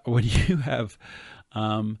you have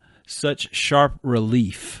such sharp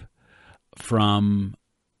relief from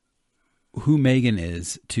who Meghan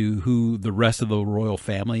is to who the rest of the royal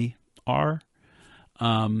family are,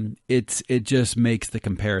 it just makes the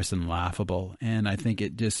comparison laughable, and I think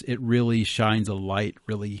it really shines a light,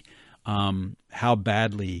 really, how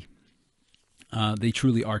badly they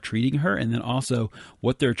truly are treating her, and then also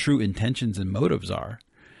what their true intentions and motives are.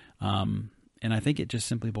 And I think it just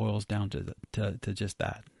simply boils down to just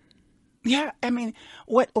that. Yeah, I mean,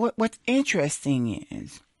 what's interesting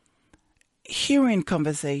is hearing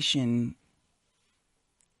conversation,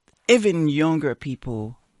 even younger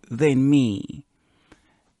people than me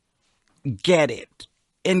get it,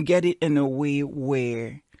 and get it in a way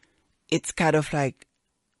where it's kind of like,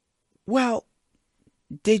 well,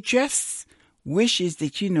 they just wishes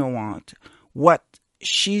that, what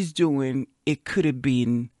she's doing, it could have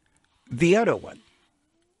been the other one.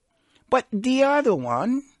 But the other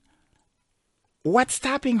one, what's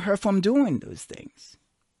stopping her from doing those things?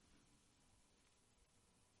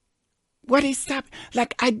 What is stopping?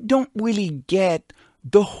 Like, I don't really get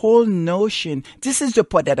the whole notion. This is the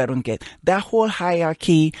part that I don't get. That whole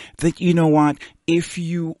hierarchy that, if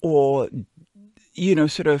you are,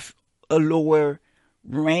 sort of a lower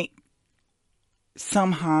rank,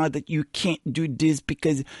 somehow that you can't do this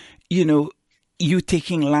because, you're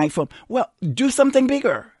taking life from. Well, do something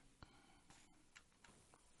bigger.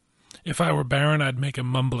 If I were Baron, I'd make a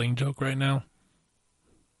mumbling joke right now.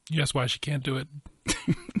 Guess why she can't do it?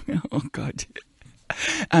 Oh, God.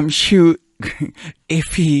 I'm sure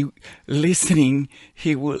if he listening,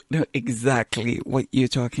 he will know exactly what you're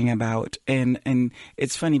talking about. And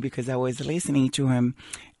it's funny because I was listening to him,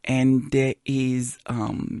 and there is,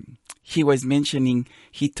 he was mentioning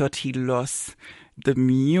he thought he lost the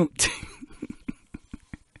mute.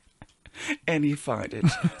 And he found it.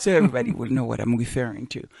 So everybody will know what I'm referring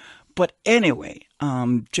to. But anyway,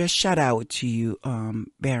 just shout out to you,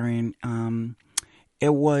 Baron.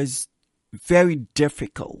 It was very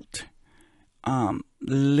difficult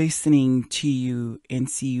listening to you and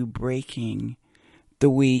see you breaking the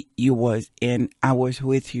way you was. And I was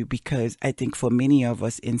with you because I think for many of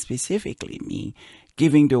us, and specifically me,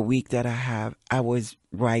 given the week that I have, I was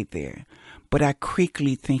right there. But I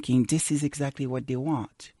quickly thinking, this is exactly what they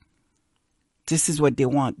want. this is what they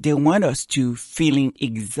want. They want us to feeling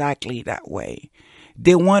exactly that way.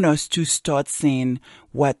 They want us to start saying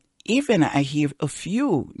what even I hear a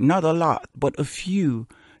few, not a lot, but a few,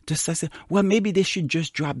 just say, well, maybe they should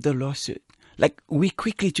just drop the lawsuit. Like we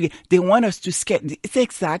quickly, they want us to scare. It's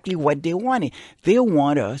exactly what they wanted. They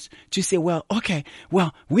want us to say, well, okay,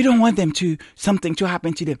 well, we don't want something to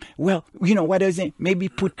happen to them. Well, what does it? Maybe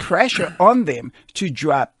put pressure on them to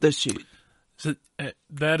drop the suit. So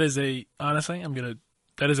that is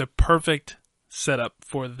that is a perfect setup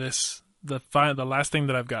for this. The last thing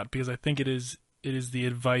that I've got, because I think it is the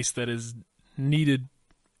advice that is needed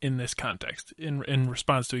in this context in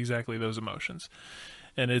response to exactly those emotions,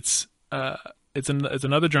 and it's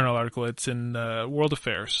another journal article. It's in World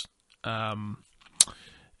Affairs, and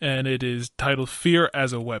it is titled "Fear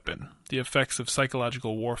as a Weapon: The Effects of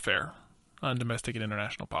Psychological Warfare on Domestic and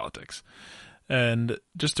International Politics." And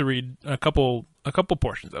just to read a couple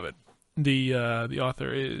portions of it, the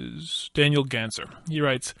author is Daniel Ganser. He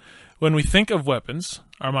writes, "When we think of weapons,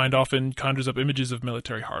 our mind often conjures up images of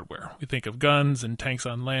military hardware. We think of guns and tanks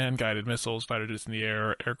on land, guided missiles, fighter jets in the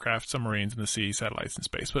air, aircraft, submarines in the sea, satellites in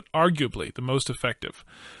space. But arguably, the most effective,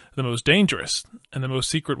 the most dangerous, and the most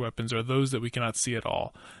secret weapons are those that we cannot see at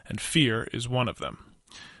all, and fear is one of them.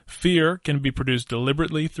 Fear can be produced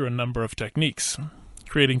deliberately through a number of techniques.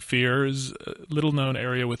 Creating fear is a little-known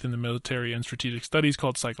area within the military and strategic studies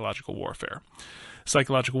called psychological warfare.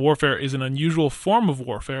 Psychological warfare is an unusual form of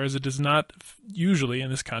warfare, as it does not usually, in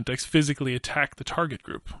this context, physically attack the target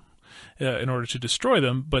group in order to destroy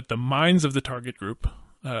them, but the minds of the target group,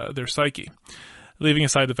 their psyche. Leaving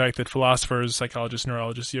aside the fact that philosophers, psychologists,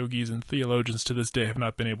 neurologists, yogis, and theologians to this day have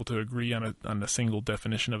not been able to agree on a single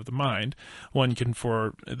definition of the mind, one can,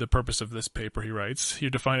 for the purpose of this paper, he writes,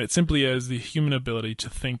 here define it simply as the human ability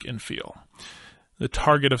to think and feel. The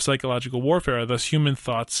target of psychological warfare are thus human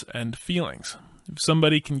thoughts and feelings. If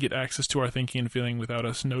somebody can get access to our thinking and feeling without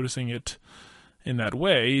us noticing it in that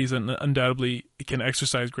way, he's undoubtedly can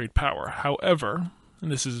exercise great power. However,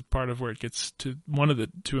 and this is part of where it gets to one of the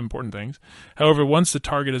two important things. However, once the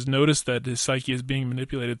target has noticed that his psyche is being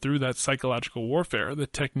manipulated through that psychological warfare, the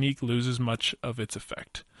technique loses much of its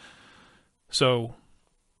effect. So,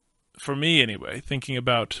 for me anyway, thinking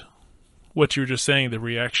about what you were just saying, the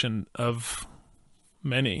reaction of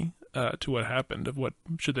many to what happened, of what,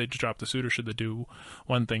 should they drop the suit or should they do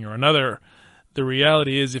one thing or another, the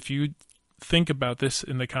reality is if you think about this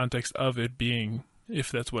in the context of it being,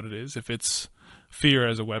 if that's what it is, if it's fear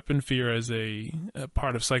as a weapon, fear as a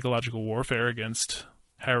part of psychological warfare against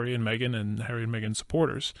Harry and Meghan's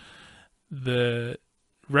supporters,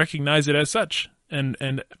 recognize it as such,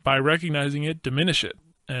 and by recognizing it, diminish it,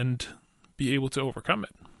 and be able to overcome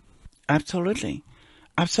it. Absolutely.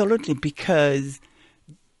 Absolutely, because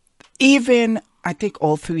even, I think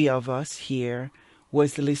all three of us here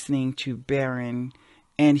was listening to Barron,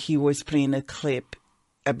 and he was playing a clip.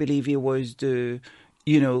 I believe it was the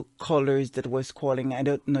callers that was calling. I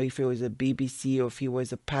don't know if it was a BBC or if it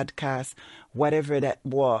was a podcast, whatever that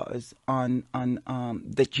was on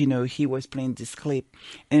that, he was playing this clip,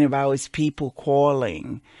 and about was people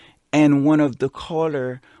calling, and one of the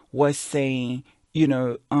caller was saying,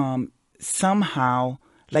 somehow,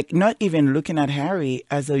 like not even looking at Harry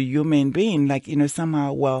as a human being, like,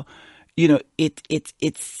 somehow, well,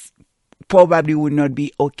 it's probably would not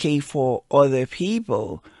be okay for other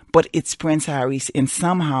people, but it's Prince Harry and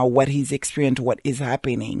somehow what he's experienced, what is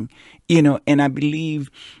happening, and I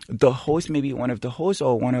believe the host, maybe one of the hosts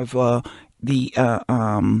or one of the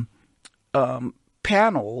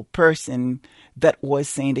panel person that was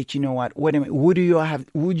saying that, wait a minute, would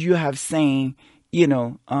you have saying,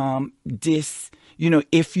 this,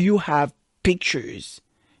 if you have pictures,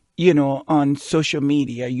 on social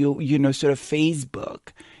media, sort of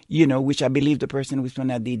Facebook, which I believe the person was saying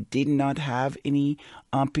that they did not have any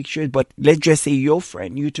pictures, but let's just say your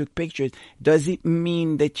friend, you took pictures. Does it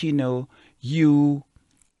mean that, you're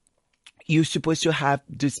supposed to have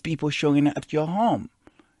these people showing up at your home?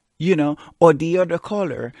 Or the other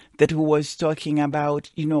caller that was talking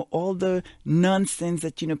about, all the nonsense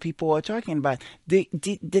that, people are talking about. The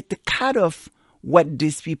cut of what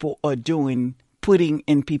these people are doing, putting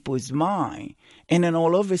in people's mind. And then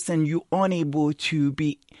all of a sudden you're unable to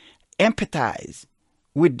be empathize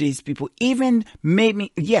with these people. Even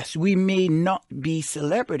maybe, yes, we may not be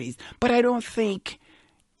celebrities, but I don't think,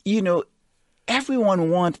 everyone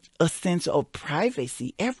wants a sense of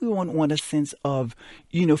privacy. Everyone wants a sense of,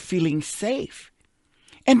 feeling safe.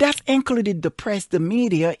 And that's included the press, the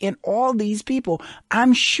media, and all these people.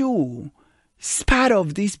 I'm sure part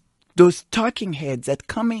of those talking heads that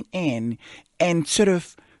coming in and sort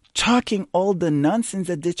of talking all the nonsense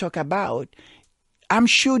that they talk about, I'm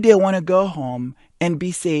sure they want to go home and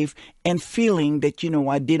be safe and feeling that, you know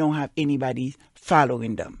what, they don't have anybody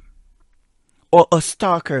following them. Or a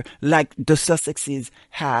stalker like the Sussexes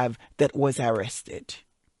have that was arrested.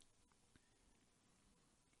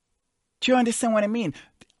 Do you understand what I mean?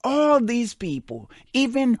 All these people,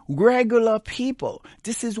 even regular people,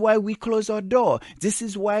 this is why we close our door. This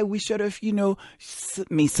is why we sort of,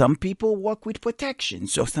 some people work with protection.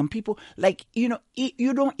 So some people, you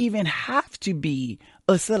don't even have to be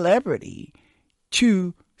a celebrity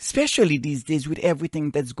to, especially these days with everything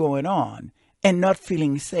that's going on and not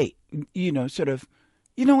feeling safe, you know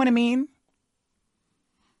what I mean?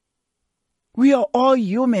 We are all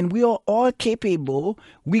human. We are all capable,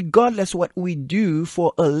 regardless what we do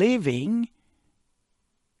for a living.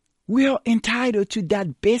 We are entitled to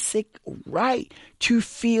that basic right to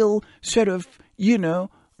feel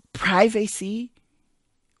privacy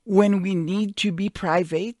when we need to be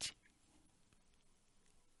private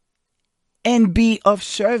and be of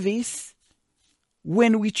service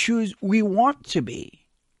when we want to be.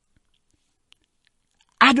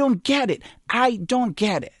 I don't get it.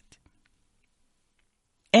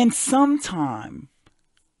 And sometimes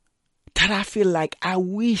that I feel like I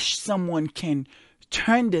wish someone can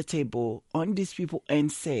turn the table on these people and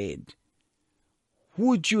said,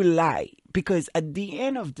 would you lie? Because at the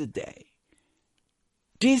end of the day,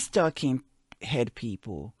 these talking head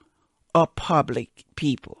people are public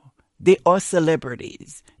people. They are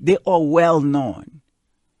celebrities. They are well known.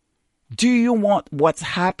 Do you want what's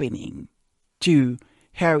happening to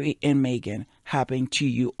Harry and Meghan happen to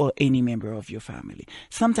you or any member of your family?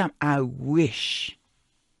 Sometimes I wish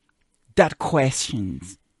that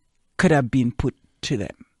questions could have been put to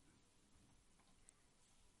them.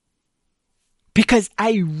 Because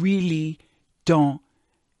I really don't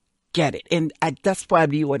get it. And that's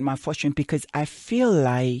probably what my frustration, because I feel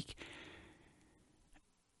like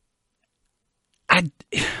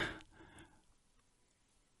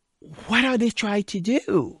what are they trying to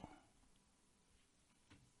do?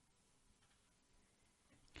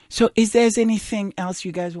 So is there anything else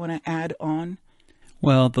you guys want to add on?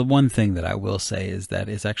 Well, the one thing that I will say is that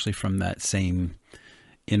it's actually from that same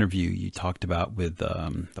interview you talked about with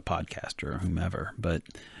the podcaster or whomever. But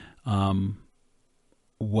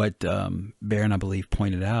what Barron, I believe,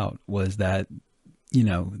 pointed out was that,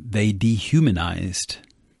 they dehumanized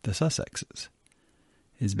the Sussexes.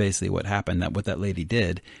 Is basically what happened. That what that lady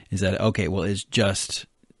did is that, okay, well, it's just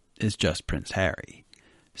Prince Harry.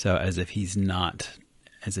 So as if he's not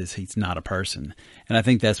a person. And I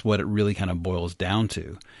think that's what it really kind of boils down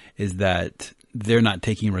to, is that they're not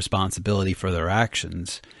taking responsibility for their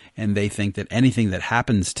actions, and they think that anything that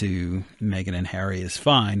happens to Meghan and Harry is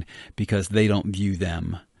fine because they don't view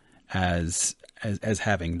them as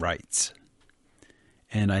having rights.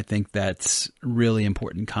 And I think that's really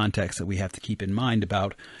important context that we have to keep in mind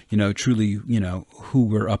about, truly, who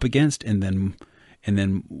we're up against, and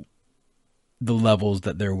then the levels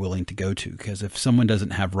that they're willing to go to. Because if someone doesn't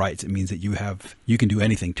have rights, it means that you can do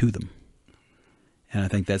anything to them. And I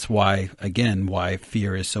think that's why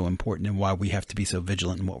fear is so important and why we have to be so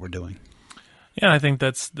vigilant in what we're doing. Yeah, I think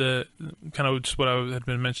that's the kind of just what I had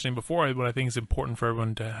been mentioning before. What I think is important for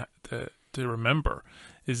everyone to remember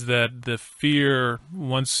is that the fear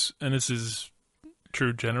once, and this is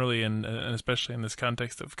true generally and especially in this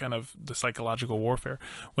context of kind of the psychological warfare,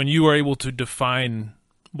 when you are able to define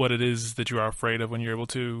what it is that you are afraid of, when you're able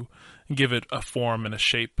to give it a form and a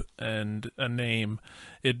shape and a name,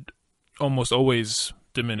 it almost always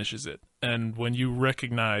diminishes it. And when you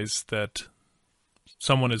recognize that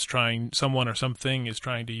someone or something is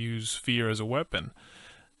trying to use fear as a weapon,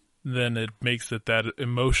 then it makes that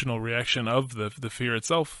emotional reaction of the fear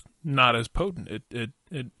itself not as potent.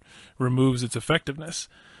 It removes its effectiveness.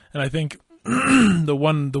 And I think the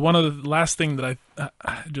one of the last thing that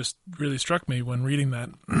I just really struck me when reading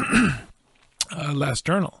that last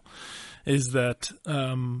journal is that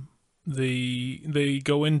they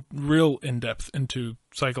go in real in depth into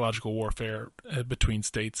psychological warfare between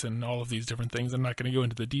states and all of these different things. I'm not going to go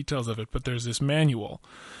into the details of it, but there's this manual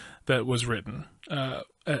that was written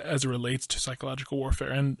as it relates to psychological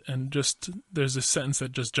warfare, and just there's this sentence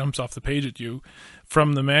that just jumps off the page at you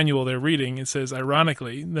from the manual they're reading. It says,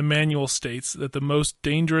 ironically, the manual states that the most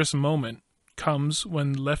dangerous moment comes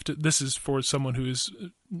when left. This is for someone who is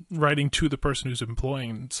writing to the person who's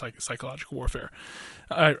employing psychological warfare.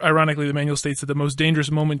 Ironically, the manual states that the most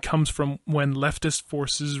dangerous moment comes from when leftist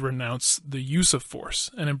forces renounce the use of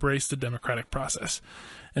force and embrace the democratic process.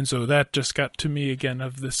 And so that just got to me again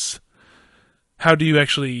of this, how do you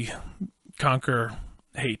actually conquer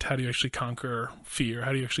hate? How do you actually conquer fear?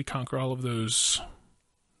 How do you actually conquer all of those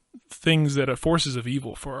things that are forces of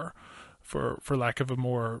evil, for lack of a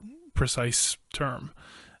more precise term.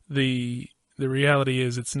 The reality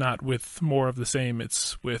is it's not with more of the same,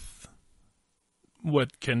 it's with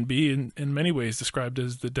what can be in many ways described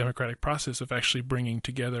as the democratic process of actually bringing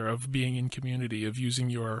together, of being in community, of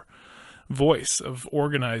using your voice, of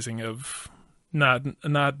organizing, of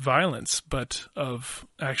not violence, but of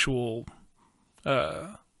actual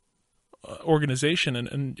organization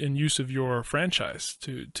and use of your franchise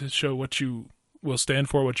to show what you will stand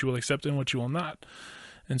for, what you will accept, and what you will not.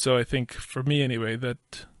 And so I think, for me anyway,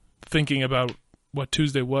 that thinking about what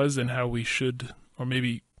Tuesday was and how we should, or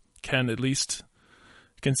maybe can at least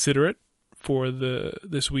consider it for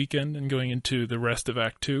this weekend and going into the rest of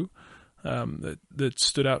Act 2, that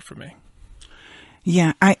stood out for me.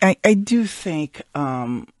 Yeah, I do think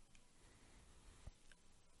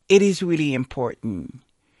it is really important.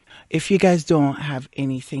 If you guys don't have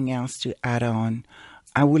anything else to add on,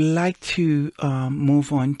 I would like to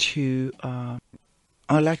move on to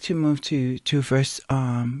verse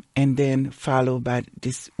and then follow by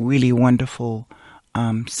this really wonderful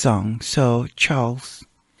song. So, Charles.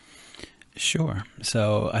 Sure.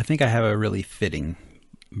 So I think I have a really fitting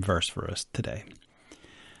verse for us today.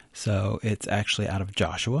 So it's actually out of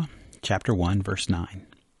Joshua, chapter 1, verse 9.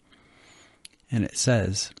 And it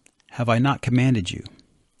says, "Have I not commanded you?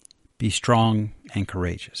 Be strong and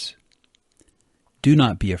courageous. Do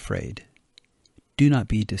not be afraid. Do not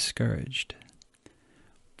be discouraged.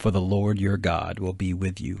 For the Lord your God will be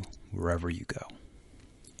with you wherever you go."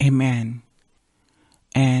 Amen.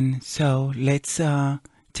 And so let's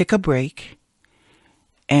take a break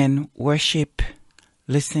and worship,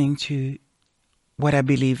 listening to what I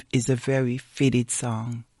believe is a very fitted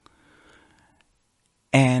song.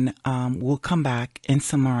 And we'll come back and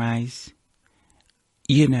summarize,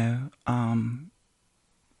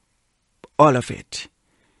 all of it.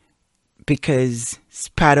 Because it's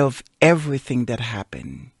part of everything that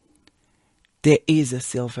happened. There is a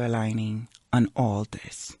silver lining on all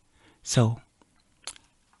this. So,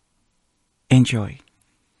 enjoy.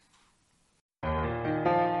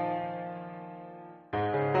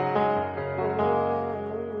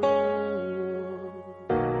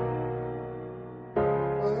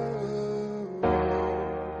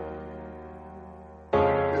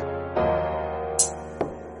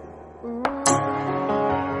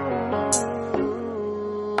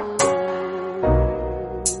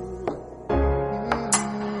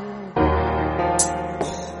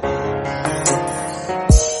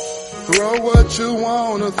 You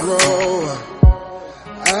wanna throw,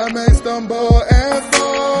 I may stumble and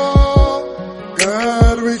fall.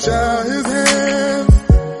 God reach out his hands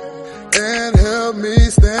and help me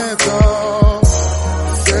stand tall.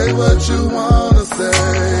 Say what you wanna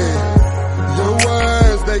say, your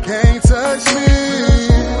words, they can't touch me.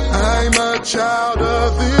 I'm a child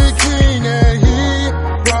of the King and he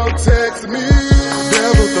protects me.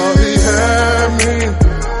 Devil thought he had me,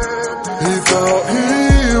 he thought he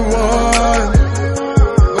won.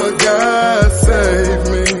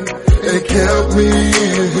 Kept me in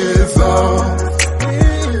his arms.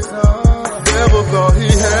 Devil thought he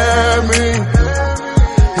had me,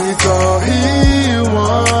 he thought he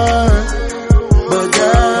won, but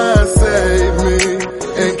God saved me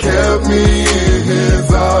and kept me in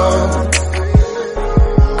his arms.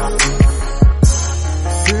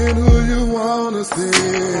 Sin who you wanna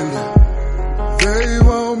sin, they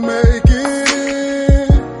won't make it in.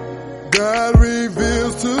 God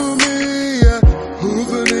reveals to me who's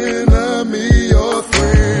an enemy or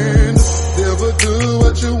friend. Never do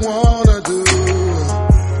what you wanna do,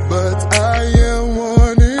 but I am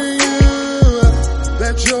warning you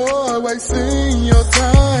that you're wasting your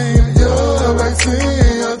time. You're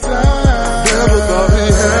wasting your time. Never thought he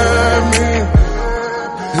had me,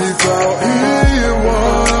 he thought he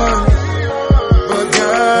won, but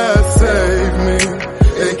God saved me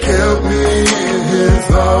and kept me in his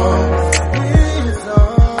arms.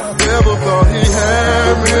 Devil thought he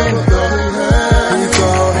had me, he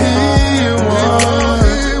thought he won,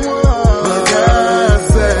 but God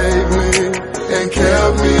saved me and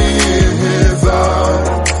kept me in his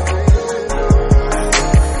arms.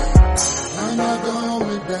 I'm not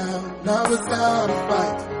going down, not without a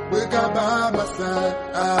fight. With God by my side,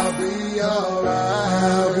 I'll be alright.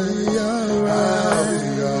 I'll be alright.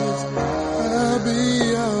 I'll be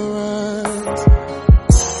alright.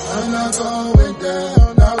 I'm not going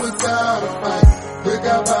down, not without a fight. With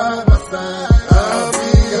God by my side, I'll be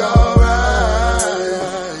alright.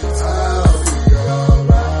 I'll be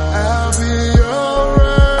alright. I'll be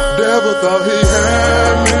alright. Devil thought he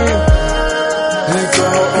had me, he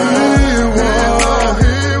thought he won,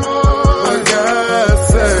 but God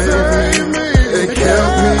saved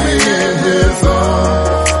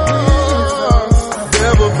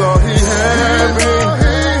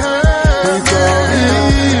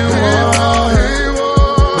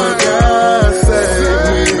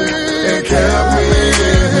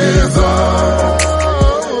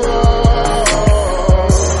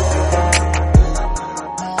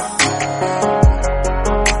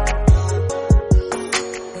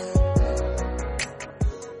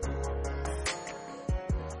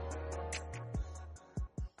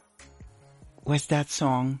that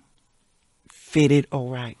song, Faded All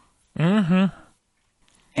Right. Mm-hmm.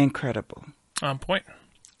 Incredible. On point.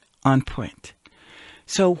 On point.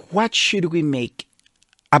 So what should we make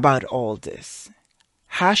about all this?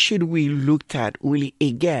 How should we look at really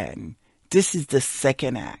again? This is the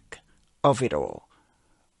second act of it all.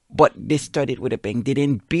 But they started with a bang. They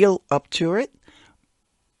didn't build up to it.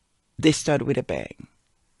 They started with a bang.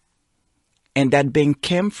 And that bang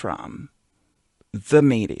came from the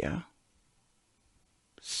media,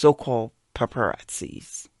 so-called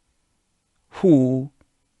paparazzis, who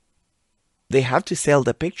they have to sell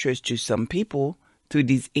the pictures to some people, to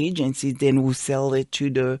these agencies, then who sell it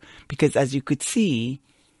to because as you could see,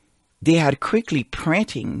 they had quickly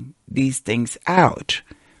printing these things out,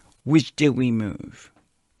 which they remove.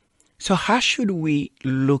 So how should we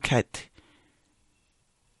look at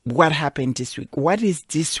what happened this week? What does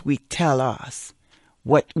this week tell us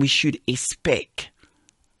what we should expect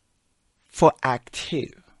for Act 2?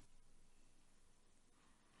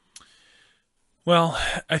 Well,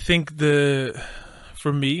 I think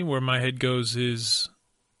for me, where my head goes is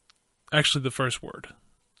actually the first word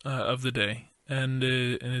of the day, and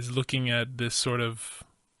is looking at this sort of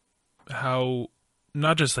how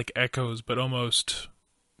not just like echoes, but almost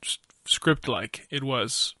script-like it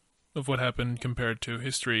was of what happened compared to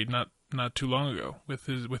history not too long ago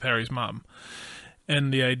with Harry's mom,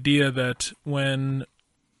 and the idea that when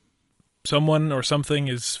someone or something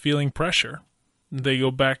is feeling pressure, they go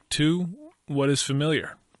back to what is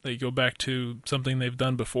familiar. They go back to something they've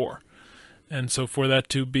done before, and so for that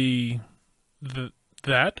to be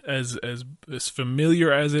that as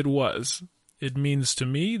familiar as it was, it means to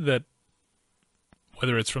me that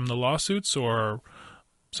whether it's from the lawsuits or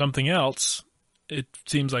something else, it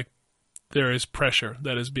seems like there is pressure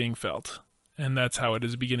that is being felt, and that's how it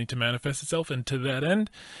is beginning to manifest itself. And to that end,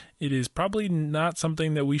 it is probably not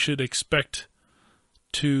something that we should expect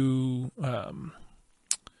to.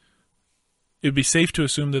 It'd be safe to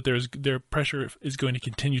assume that their pressure is going to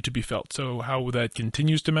continue to be felt. So how that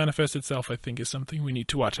continues to manifest itself, I think, is something we need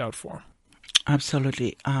to watch out for.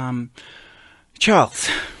 Absolutely. Charles.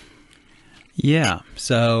 Yeah.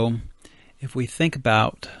 So if we think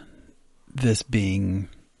about this being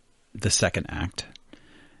the second act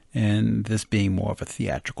and this being more of a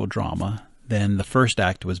theatrical drama, then the first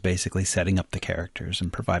act was basically setting up the characters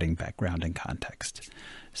and providing background and context.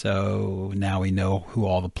 So now we know who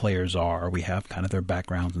all the players are. We have kind of their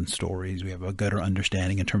backgrounds and stories. We have a good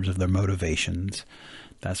understanding in terms of their motivations.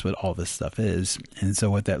 That's what all this stuff is. And so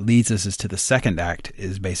what that leads us is to the second act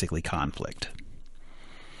is basically conflict.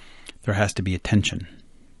 There has to be a tension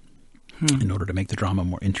in order to make the drama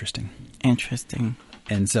more interesting. Interesting.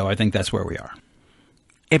 And so I think that's where we are.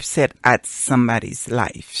 Upset at somebody's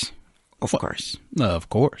life, of course. Of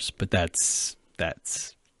course, but that's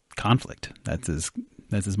conflict. That's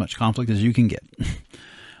as much conflict as you can get.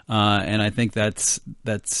 And I think that's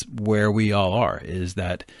where we all are, is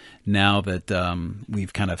that now that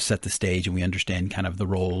we've kind of set the stage and we understand kind of the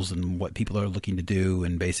roles and what people are looking to do,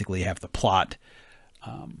 and basically have the plot,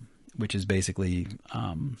 which is basically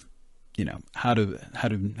how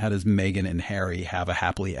does Meghan and Harry have a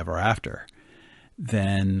happily ever after?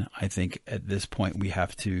 Then I think at this point we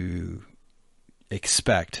have to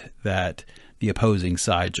expect that the opposing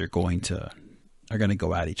sides are going to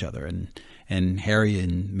go at each other, and Harry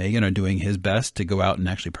and Meghan are doing his best to go out and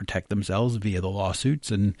actually protect themselves via the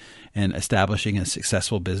lawsuits and establishing a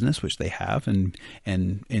successful business, which they have, and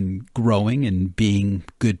growing and being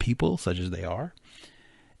good people such as they are.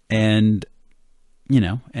 And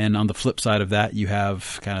and on the flip side of that, you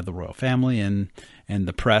have kind of the royal family and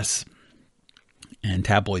the press and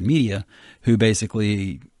tabloid media, who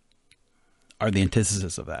basically are the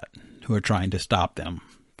antithesis of that, who are trying to stop them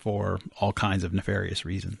for all kinds of nefarious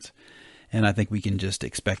reasons. And I think we can just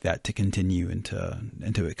expect that to continue and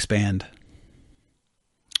to expand.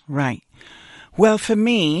 Right. Well, for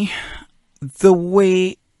me, the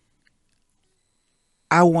way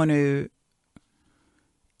I want to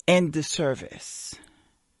end the service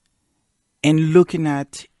and looking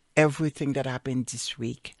at everything that happened this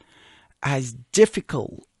week, as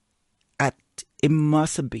difficult as it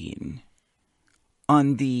must have been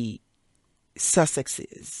on the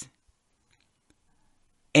Sussexes,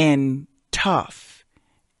 and tough,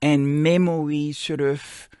 and memory sort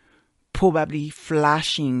of probably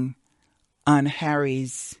flashing on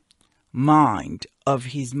Harry's mind of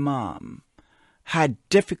his mom, how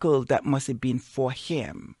difficult that must have been for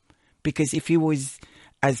him. Because if it was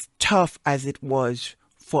as tough as it was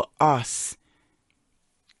for us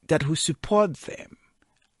that who support them,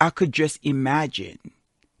 I could just imagine,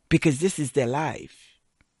 because this is their life.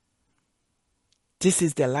 This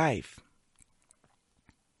is their life.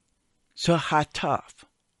 So how tough.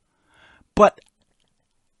 But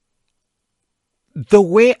the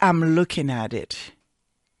way I'm looking at it,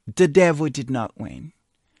 the devil did not win.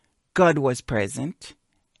 God was present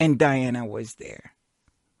and Diana was there.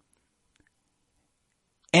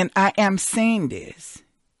 And I am saying this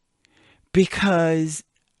because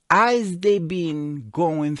as they've been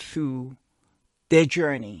going through their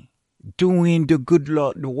journey, doing the good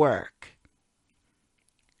Lord work,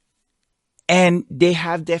 and they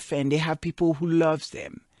have their friends, they have people who loves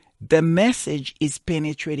them, the message is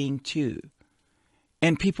penetrating too.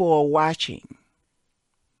 And people are watching.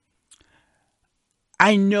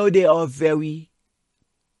 I know they are very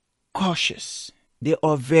cautious. They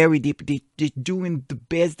are very deep. They're doing the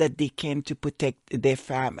best that they can to protect their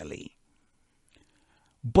family.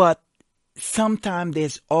 But sometimes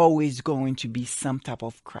there's always going to be some type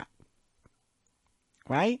of crack.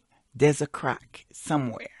 Right? There's a crack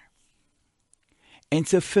somewhere. And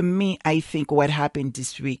so for me, I think what happened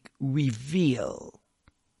this week reveal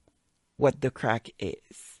what the crack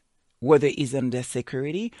is. Whether it's under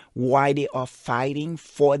security, why they are fighting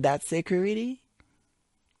for that security,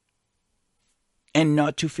 and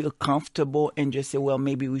not to feel comfortable and just say, well,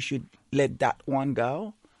 maybe we should let that one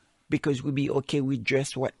go because we'll be okay with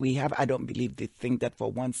just what we have. I don't believe they think that for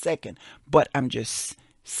 1 second, but I'm just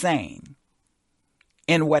saying.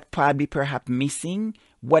 And what probably perhaps missing,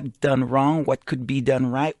 what done wrong, what could be done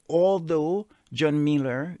right, although John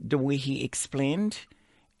Miller, the way he explained,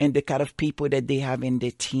 and the kind of people that they have in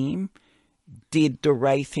their team did the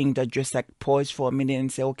right thing, that just like pause for a minute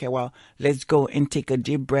and say, okay, well, let's go and take a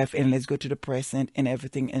deep breath and let's go to the present and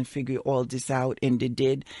everything and figure all this out. And they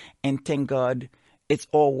did. And thank God it's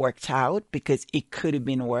all worked out because it could have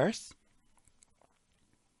been worse.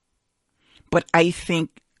 But I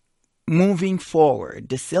think moving forward,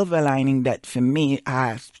 the silver lining that for me,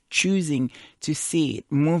 I'm choosing to see it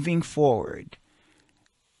moving forward,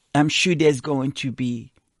 I'm sure there's going to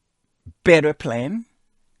be better plan,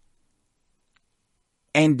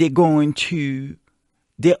 and they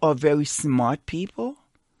are very smart people.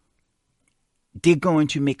 They're going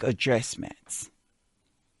to make adjustments.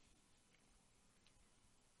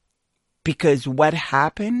 Because what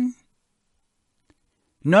happened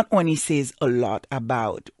not only says a lot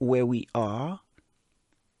about where we are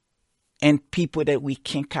and people that we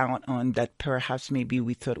can count on that perhaps maybe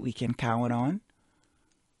we thought we can count on.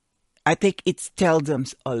 I think it tells them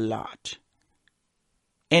a lot.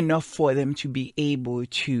 Enough for them to be able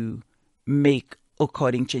to make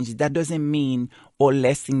according changes. That doesn't mean or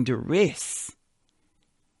lessen the risk.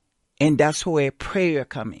 And that's where prayer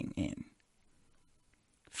coming in.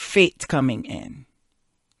 Faith coming in.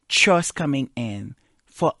 Trust coming in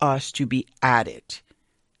for us to be at it.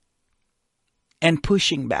 And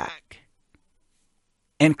pushing back.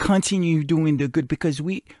 And continue doing the good, because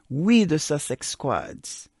we the Sussex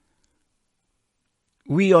squads,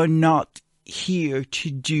 we are not here to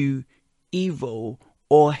do evil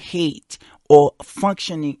or hate or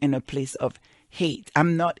functioning in a place of hate.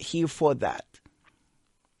 I'm not here for that.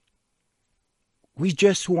 We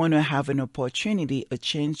just want to have an opportunity, a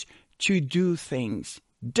chance to do things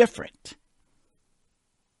different.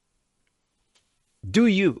 Do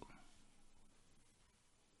you?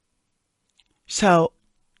 So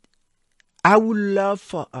I would love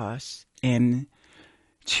for us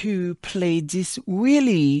to play this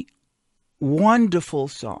really wonderful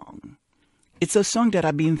song. It's a song that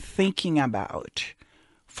I've been thinking about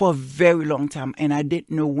for a very long time, and I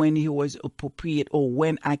didn't know when it was appropriate or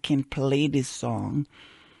when I can play this song,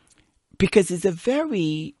 because it's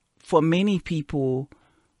for many people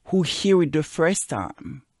who hear it the first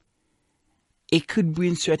time, it could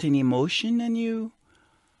bring certain emotion in you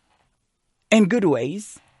in good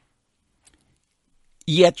ways,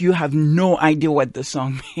 yet you have no idea what the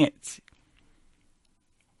song means.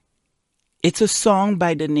 It's a song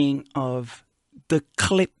by the name of The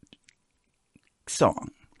Clip Song.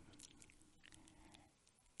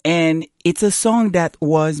 And it's a song that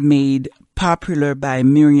was made popular by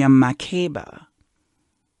Miriam Makeba.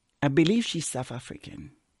 I believe she's South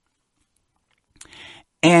African.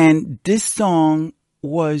 And this song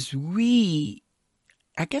was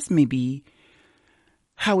I guess maybe,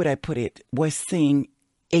 how would I put it, was sing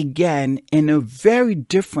again in a very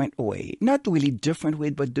different way. Not really different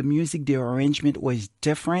way, but the music, the arrangement was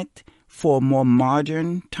different for a more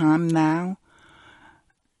modern time now,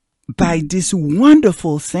 by this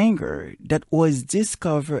wonderful singer that was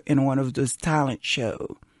discovered in one of those talent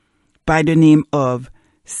shows by the name of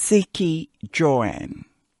Siki Joanne.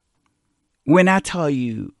 When I tell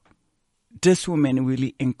you, this woman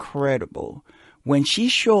really incredible. When she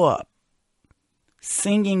show up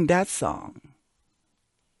singing that song,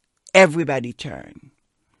 everybody turned.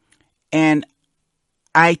 And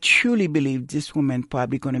I truly believe this woman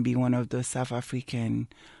probably going to be one of the South African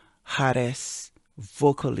hottest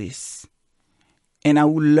vocalists. And I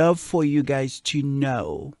would love for you guys to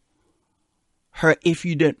know her if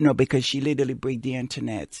you don't know, because she literally break the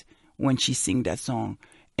internet when she sing that song.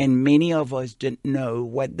 And many of us didn't know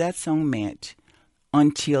what that song meant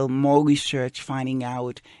until more research, finding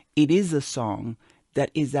out it is a song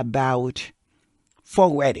that is about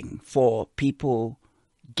for wedding, for people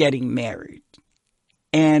getting married.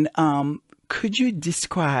 And could you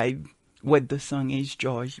describe what the song is,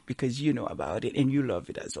 George? Because you know about it and you love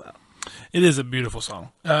it as well. It is a beautiful song.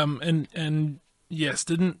 And yes,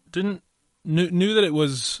 knew that it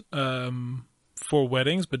was for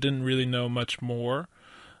weddings, but didn't really know much more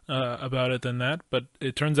about it than that. But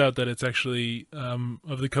it turns out that it's actually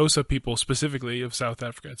of the Xhosa people, specifically of South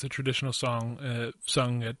Africa. It's a traditional song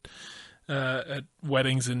sung at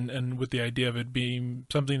weddings, and with the idea of it being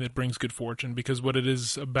something that brings good fortune. Because what it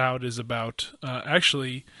is about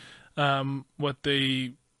actually what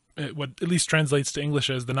at least translates to English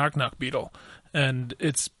as the knock knock beetle, and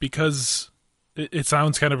it's because it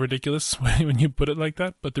sounds kind of ridiculous when you put it like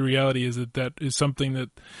that, but the reality is that is something that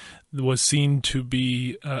was seen to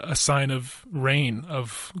be a sign of rain,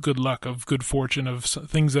 of good luck, of good fortune, of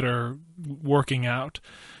things that are working out.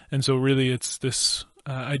 And so really it's this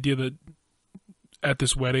idea that at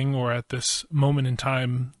this wedding or at this moment in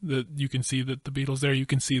time that you can see that the beetle's there, you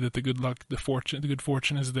can see that the good luck, the good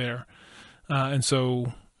fortune is there. And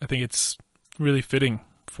so I think it's really fitting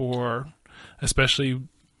for especially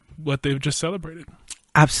what they've just celebrated.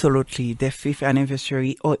 Absolutely. Their 5th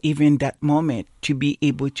anniversary, or even that moment to be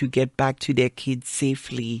able to get back to their kids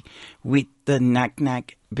safely with the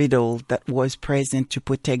knock-knock beetle that was present to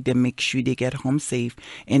protect them, make sure they get home safe,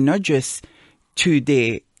 and not just to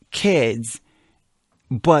their kids,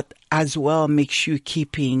 but as well make sure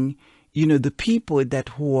keeping, the people that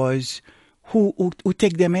who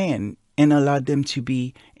take them in and allow them to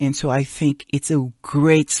be. And so I think it's a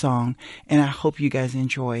great song, and I hope you guys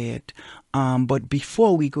enjoy it. But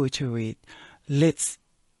before we go to it, let's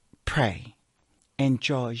pray. And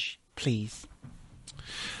George, please.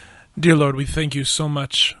 Dear Lord, we thank you so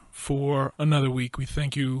much for another week. We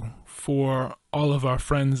thank you for all of our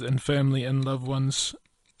friends and family and loved ones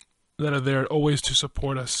that are there always to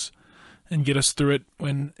support us and get us through it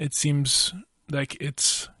when it seems like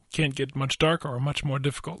it's can't get much darker or much more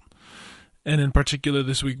difficult. And in particular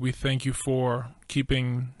this week, we thank you for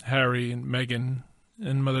keeping Harry and Meghan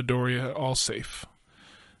and Mother Doria all safe,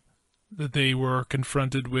 that they were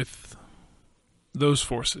confronted with those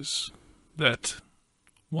forces that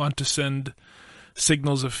want to send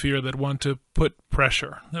signals of fear, that want to put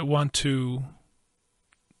pressure, that want to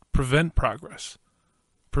prevent progress,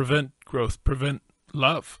 prevent growth, prevent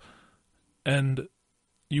love. And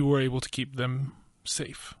you were able to keep them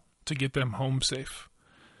safe, to get them home safe.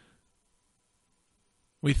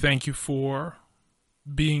 We thank you for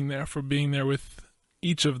being there with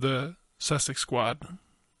each of the Sussex squad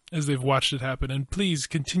as they've watched it happen. And please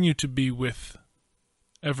continue to be with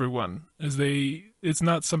everyone it's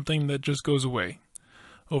not something that just goes away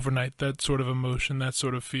overnight, that sort of emotion, that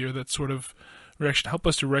sort of fear, that sort of reaction. Help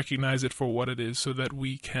us to recognize it for what it is so that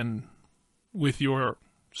we can, with your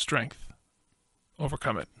strength,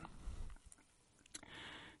 overcome it.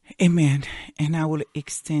 Amen. And I will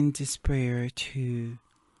extend this prayer to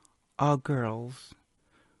our girls,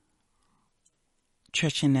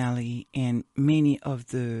 Churchinelli, and many of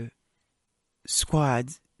the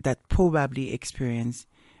squads that probably experience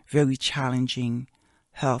very challenging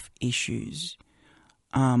health issues.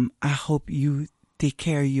 I hope you take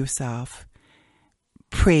care of yourself.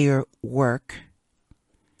 Prayer work.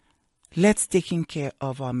 Let's take care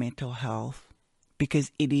of our mental health,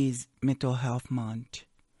 because it is Mental Health Month.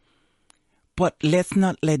 But let's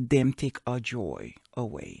not let them take our joy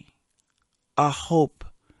away, our hope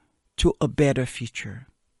to a better future.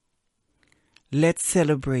 Let's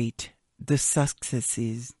celebrate the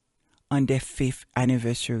successes on their 5th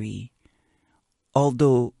anniversary.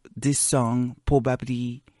 Although this song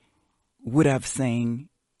probably would have sang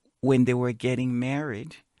when they were getting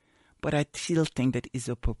married, but I still think that is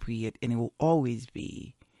appropriate, and it will always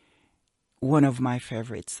be one of my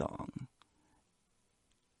favorite songs.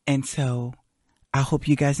 And so I hope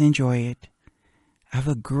you guys enjoy it. Have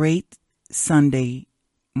a great Sunday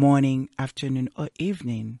morning, afternoon, or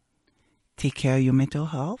evening. Take care of your mental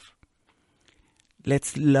health.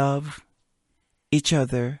 Let's love each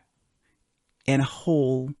other and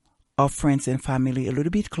hold our friends and family a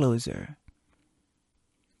little bit closer.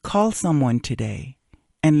 Call someone today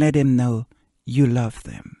and let them know you love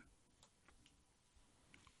them.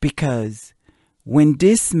 Because when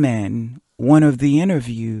this man, one of the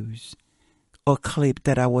interviews or clip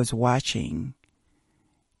that I was watching,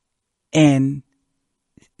 and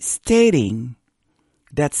stating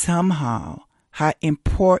that somehow how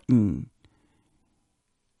important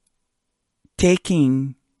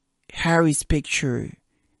taking Harry's picture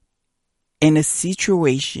in a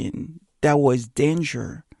situation that was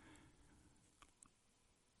danger,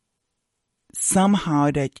 somehow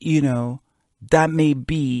that, that may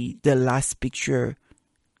be the last picture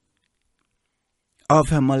of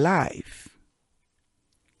him alive,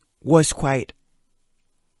 was quite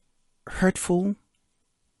hurtful,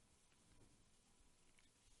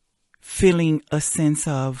 feeling a sense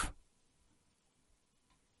of,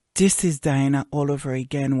 this is Diana all over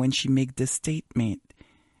again when she makes the statement.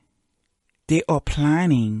 They are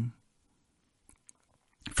planning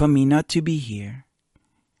for me not to be here.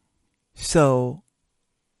 So,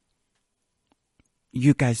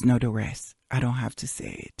 you guys know the rest. I don't have to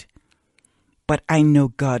say it. But I know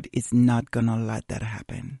God is not going to let that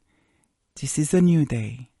happen. This is a new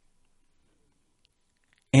day.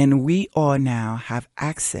 And we all now have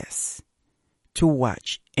access to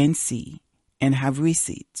watch and see and have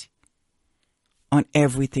receipt on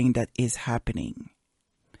everything that is happening.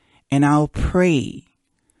 And I'll pray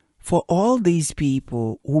for all these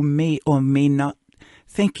people who may or may not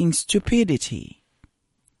thinking stupidity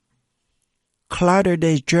clutter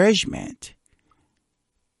their judgment,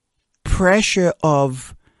 pressure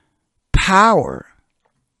of power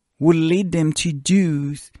will lead them to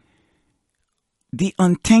do the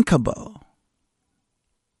unthinkable.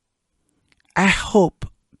 I hope,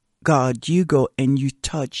 God, you go and you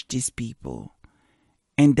touch these people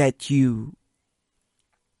and that you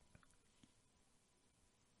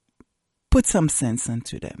put some sense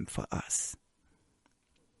into them for us.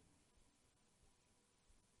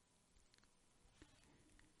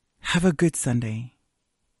 Have a good Sunday.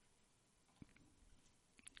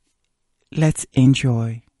 Let's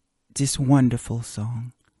enjoy this wonderful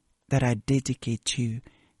song that I dedicate to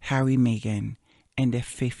Harry and Meghan and their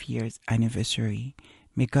 5th year's anniversary.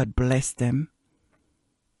 May God bless them.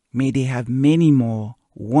 May they have many more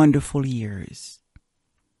wonderful years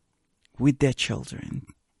with their children.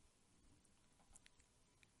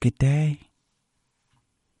 Good day.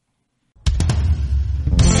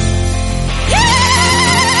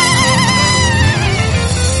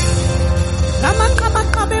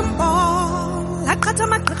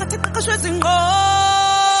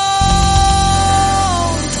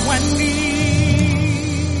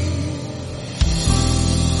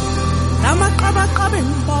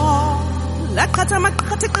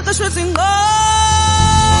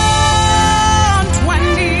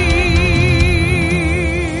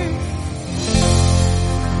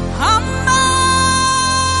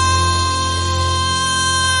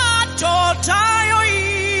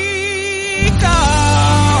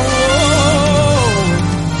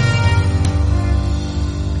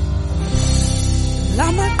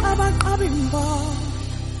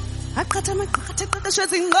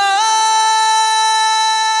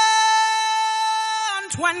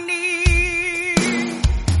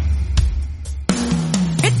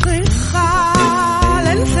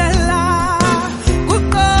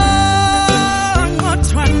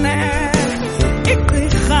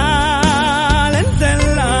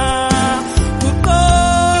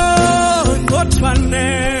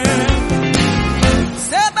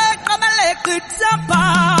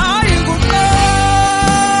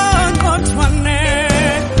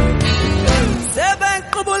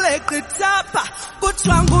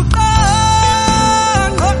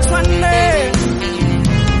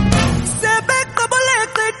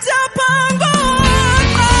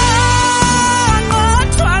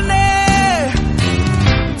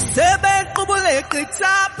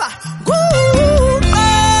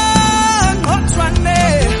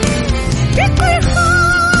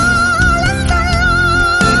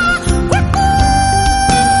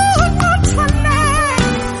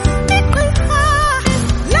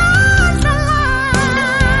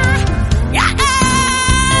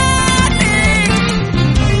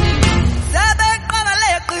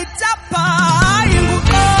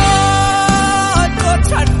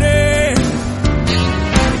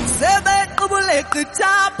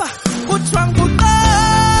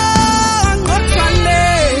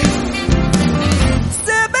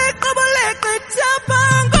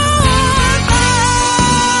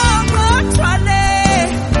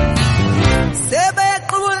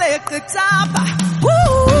 Tapa